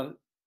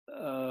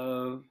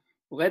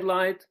 red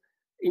light,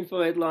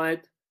 infrared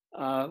light,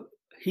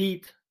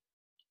 heat,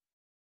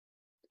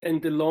 and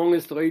the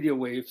longest radio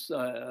waves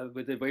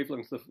with the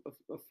wavelengths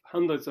of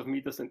hundreds of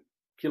meters and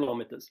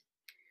kilometers.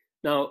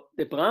 Now,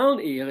 the brown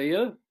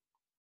area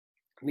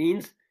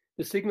means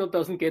the signal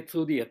doesn't get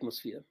through the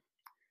atmosphere.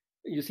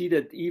 You see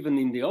that even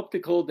in the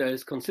optical, there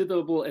is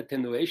considerable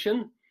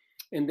attenuation.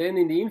 And then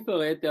in the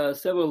infrared, there are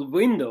several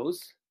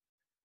windows.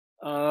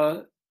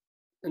 And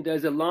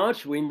there's a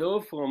large window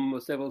from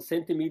several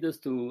centimeters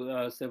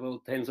to several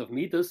tens of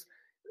meters,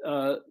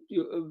 where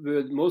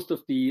most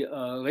of the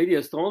radio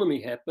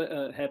astronomy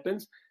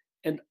happens.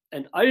 And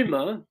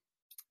ALMA,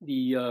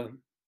 the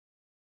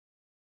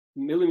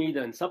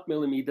millimeter and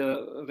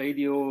submillimeter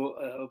radio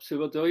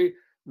observatory,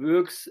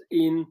 works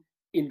in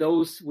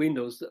those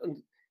windows.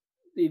 And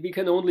we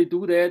can only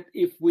do that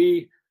if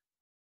we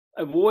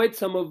avoid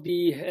some of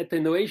the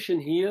attenuation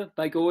here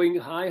by going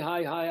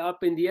high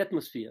up in the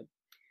atmosphere.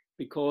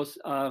 Because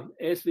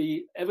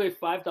every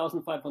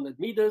 5,500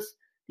 meters,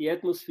 the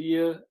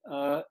atmospheric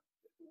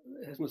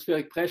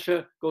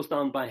pressure goes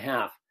down by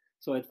half.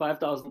 So at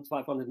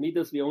 5,500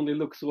 meters, we only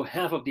look through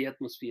half of the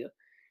atmosphere.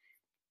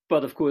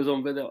 But of course,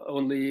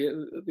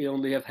 we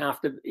only have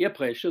half the air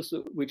pressure,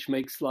 which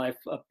makes life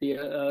up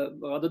there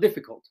rather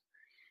difficult.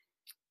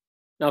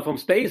 Now, from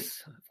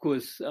space, of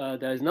course,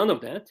 there is none of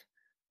that.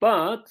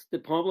 But the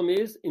problem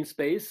is, in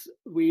space,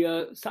 we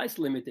are size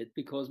limited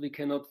because we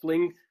cannot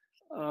fling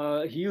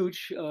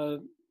huge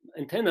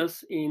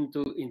antennas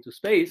into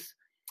space.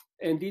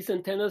 And these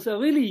antennas are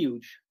really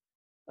huge.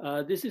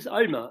 This is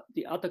ALMA,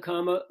 the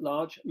Atacama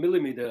Large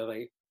Millimeter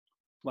Array.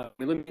 Well,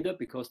 millimeter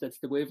because that's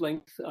the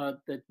wavelength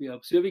that we are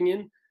observing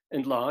in,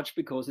 and large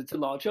because it's a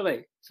large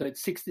array. So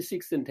it's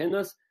 66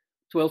 antennas,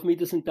 12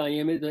 meters in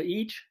diameter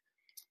each.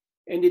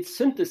 And it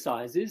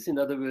synthesizes, in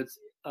other words,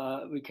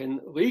 we can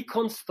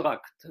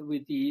reconstruct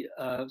with the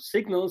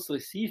signals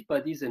received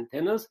by these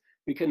antennas,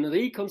 we can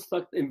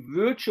reconstruct a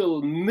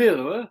virtual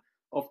mirror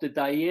of the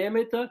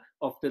diameter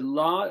of the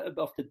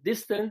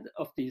distance,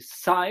 of the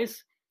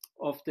size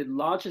of the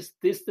largest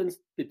distance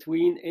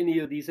between any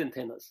of these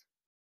antennas.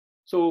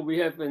 So we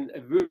have a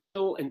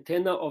virtual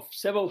antenna of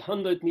several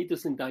hundred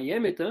meters in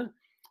diameter,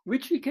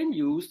 which we can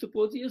use to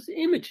produce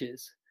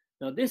images.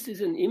 Now, this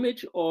is an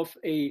image of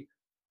a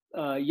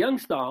young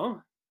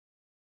star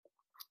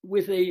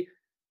with a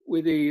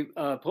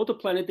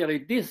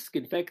protoplanetary disk.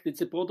 In fact,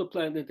 it's a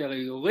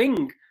protoplanetary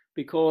ring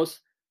because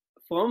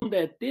from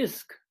that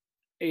disk,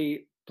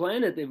 a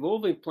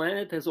evolving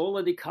planet, has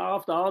already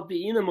carved out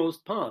the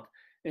innermost part.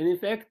 And in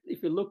fact,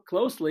 if you look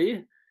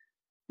closely,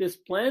 this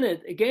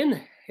planet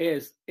again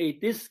has a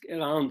disk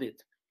around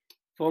it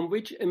from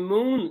which a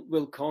moon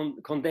will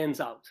condense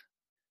out.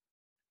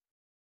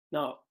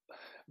 Now,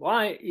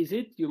 why is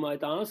it, you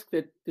might ask,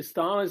 that the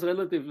star is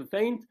relatively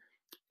faint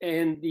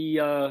and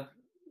the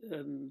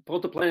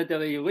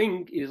protoplanetary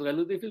ring is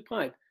relatively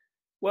bright?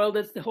 Well,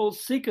 that's the whole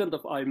secret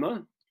of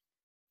ALMA.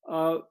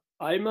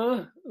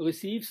 ALMA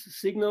receives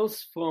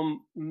signals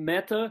from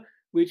matter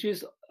which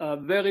is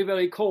very,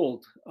 very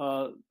cold,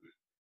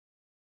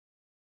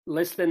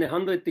 less than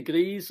 100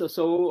 degrees or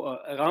so,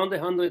 around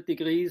 100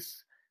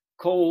 degrees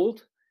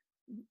cold.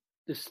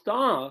 The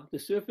star, the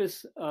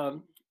surface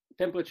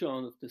temperature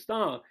of the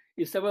star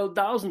is several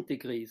thousand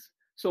degrees.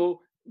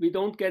 So we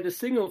don't get a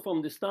signal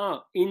from the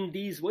star in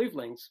these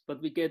wavelengths,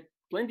 but we get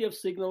plenty of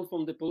signal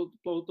from the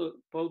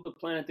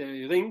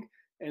protoplanetary ring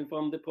and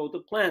from the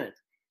protoplanet.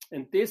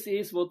 And this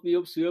is what we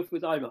observe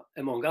with ALMA,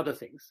 among other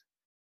things.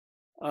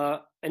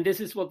 And this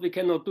is what we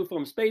cannot do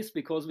from space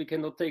because we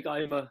cannot take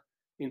ALMA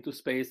into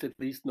space, at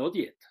least not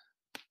yet.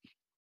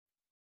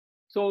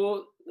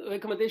 So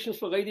recommendations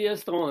for radio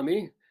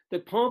astronomy. The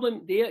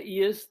problem there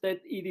is that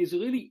it is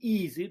really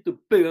easy to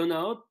burn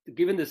out,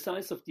 given the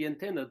size of the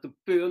antenna, to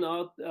burn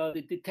out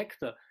the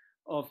detector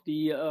of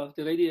the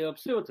radio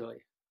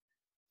observatory.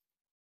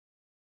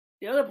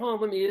 The other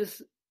problem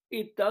is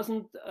it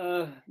doesn't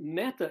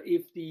matter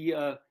if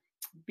the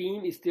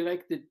beam is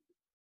directed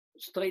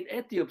straight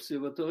at the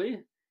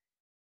observatory.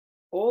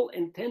 All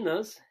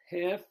antennas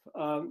have,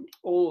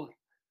 all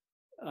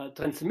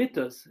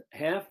transmitters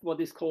have what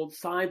is called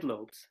side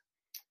lobes.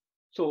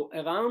 So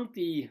around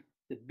the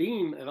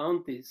beam,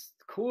 around this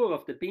core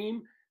of the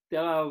beam,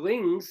 there are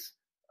rings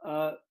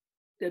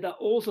that are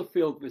also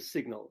filled with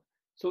signal.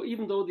 So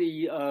even though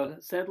the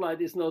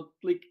satellite is not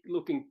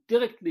looking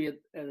directly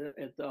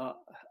at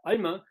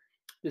ALMA,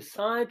 the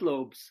side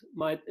lobes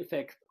might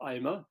affect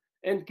ALMA.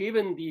 And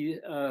given the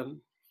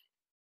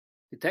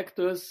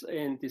detectors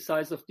and the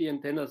size of the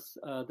antennas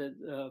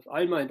of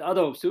ALMA and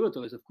other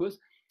observatories, of course,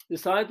 the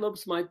side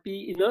lobes might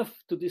be enough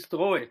to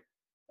destroy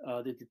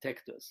the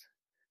detectors.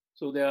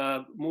 So there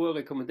are more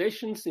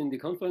recommendations in the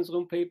conference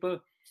room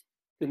paper.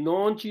 The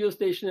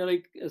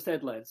non-geostationary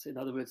satellites, in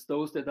other words,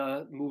 those that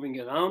are moving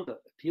around,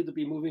 appear to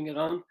be moving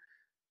around,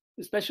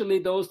 especially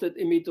those that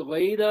emit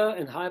radar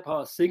and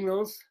high-power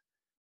signals,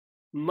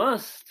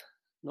 must,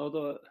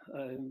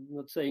 I'm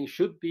not saying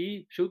should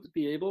be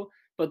able,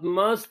 but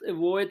must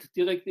avoid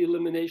direct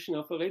illumination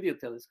of a radio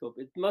telescope.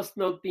 It must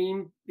not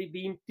be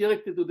beamed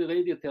directly to the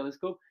radio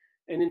telescope,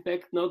 and in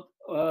fact not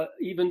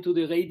even to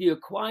the radio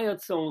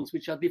quiet zones,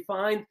 which are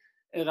defined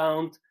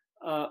around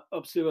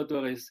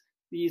observatories.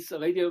 These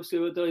radio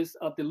observatories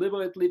are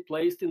deliberately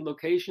placed in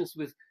locations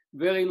with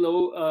very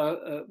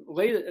low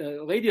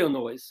radio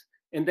noise.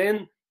 And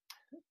then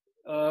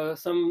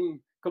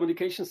some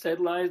communication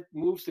satellite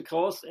moves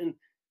across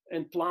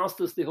and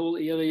plasters the whole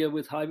area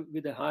with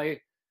a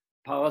high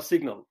power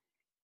signal.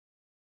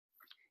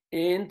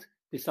 And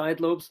the side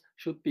lobes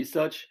should be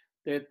such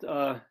that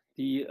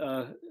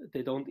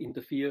they don't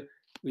interfere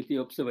with the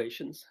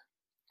observations.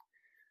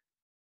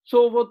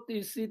 So what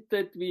is it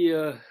that we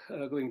are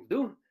going to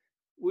do?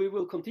 We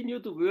will continue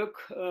to work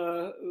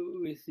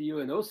with the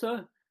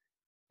UNOSA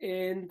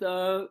and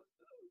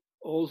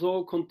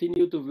also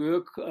continue to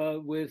work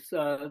with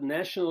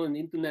national and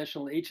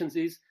international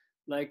agencies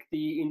like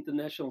the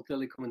International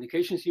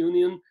Telecommunications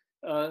Union.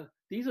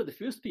 These are the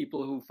first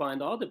people who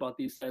find out about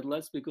these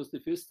satellites, because the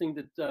first thing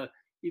that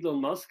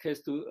Elon Musk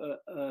has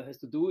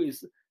to do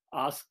is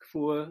ask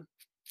for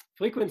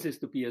frequencies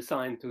to be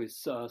assigned to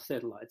his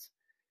satellites.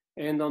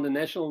 And on the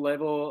national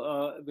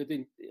level,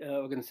 within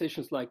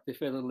organizations like the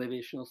Federal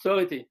Aviation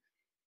Authority.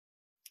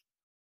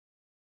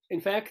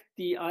 In fact,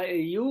 the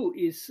IAU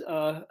is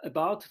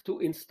about to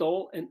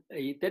install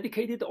a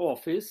dedicated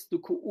office to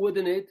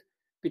coordinate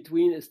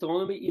between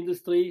astronomy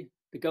industry,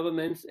 the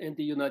governments, and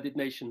the United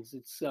Nations.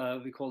 It's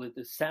we call it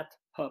the SAT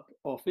Hub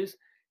office,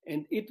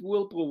 and it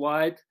will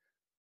provide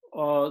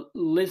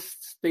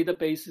lists,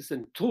 databases,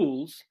 and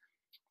tools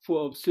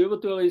for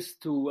observatories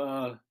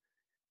to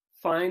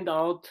find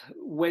out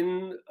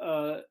when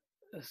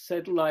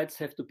satellites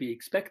have to be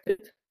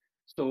expected,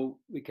 so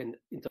we can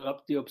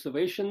interrupt the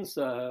observations,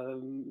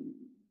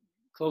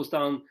 close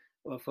down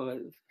for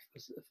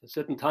a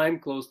certain time,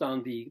 close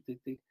down the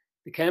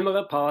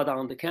camera, power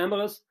down the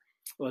cameras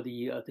or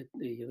the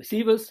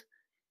receivers,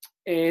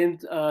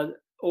 and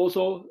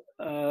also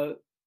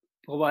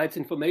provides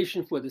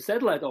information for the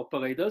satellite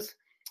operators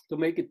to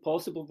make it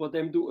possible for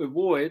them to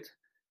avoid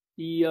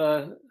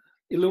the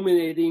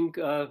illuminating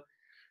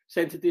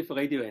sensitive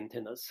radio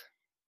antennas.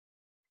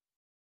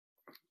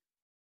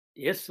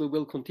 Yes, we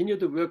will continue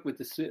to work with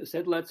the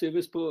satellite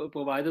service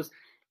providers.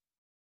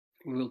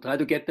 We will try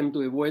to get them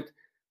to avoid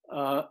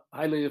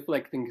highly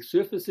reflecting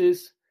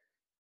surfaces,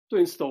 to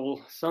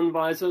install sun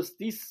visors.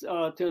 These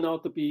turn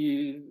out to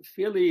be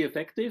fairly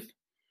effective.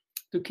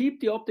 To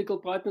keep the optical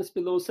brightness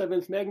below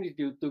 7th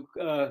magnitude,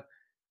 to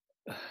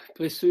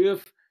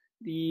preserve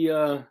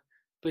the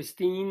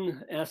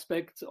pristine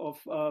aspects of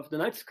the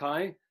night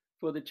sky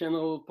for the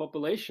general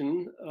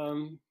population.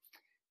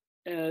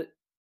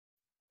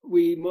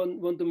 We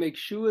want to make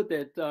sure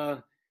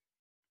that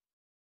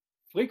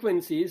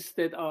frequencies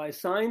that are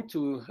assigned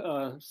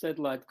to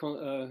satellite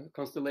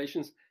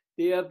constellations,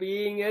 they are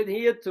being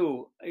adhered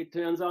to. It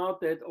turns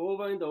out that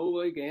over and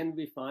over again,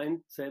 we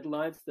find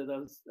satellites that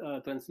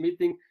are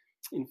transmitting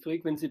in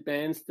frequency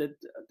bands that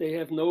they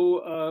have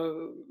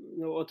no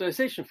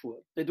authorization for.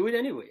 They do it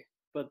anyway,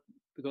 but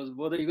because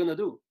what are you going to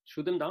do?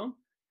 Shoot them down?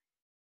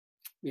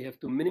 We have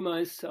to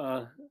minimize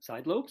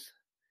side lobes,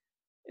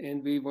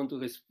 and we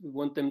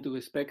want them to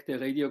respect the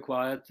radio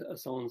quiet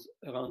zones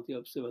around the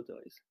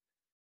observatories.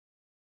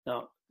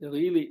 Now, the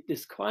really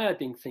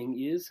disquieting thing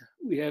is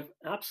we have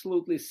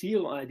absolutely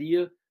zero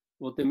idea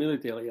what the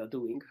military are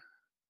doing.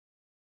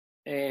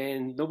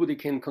 And nobody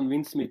can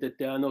convince me that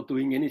they are not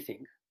doing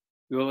anything.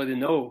 We already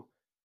know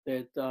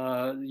that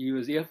the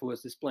US Air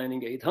Force is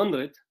planning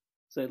 800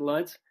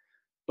 satellites,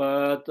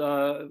 but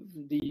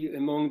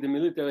among the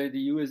military, the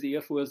US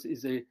Air Force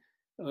is a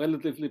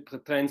relatively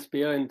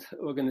transparent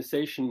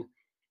organization.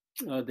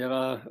 There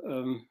are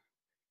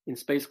in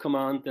Space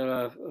Command, there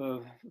are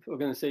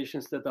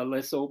organizations that are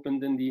less open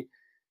than the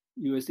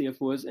US Air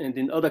Force, and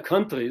in other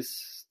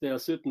countries, there are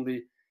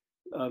certainly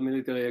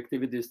military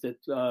activities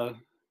that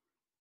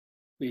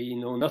we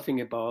know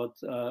nothing about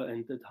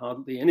and that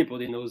hardly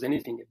anybody knows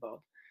anything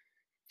about.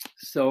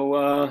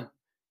 So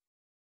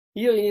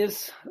here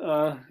is,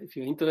 if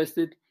you're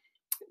interested,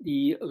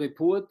 the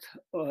report,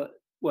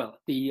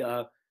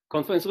 the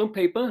conference room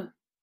paper,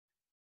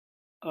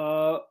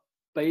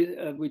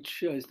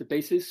 which is the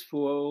basis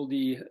for all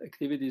the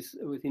activities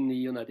within the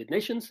United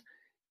Nations,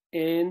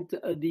 and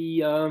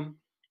the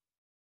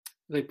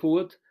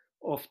report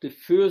of the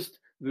first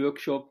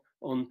workshop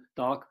on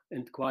dark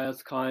and quiet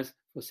skies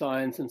for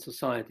science and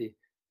society.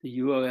 The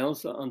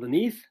URLs are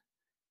underneath.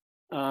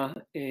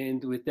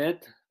 And with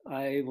that,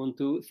 I want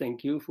to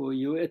thank you for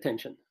your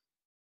attention.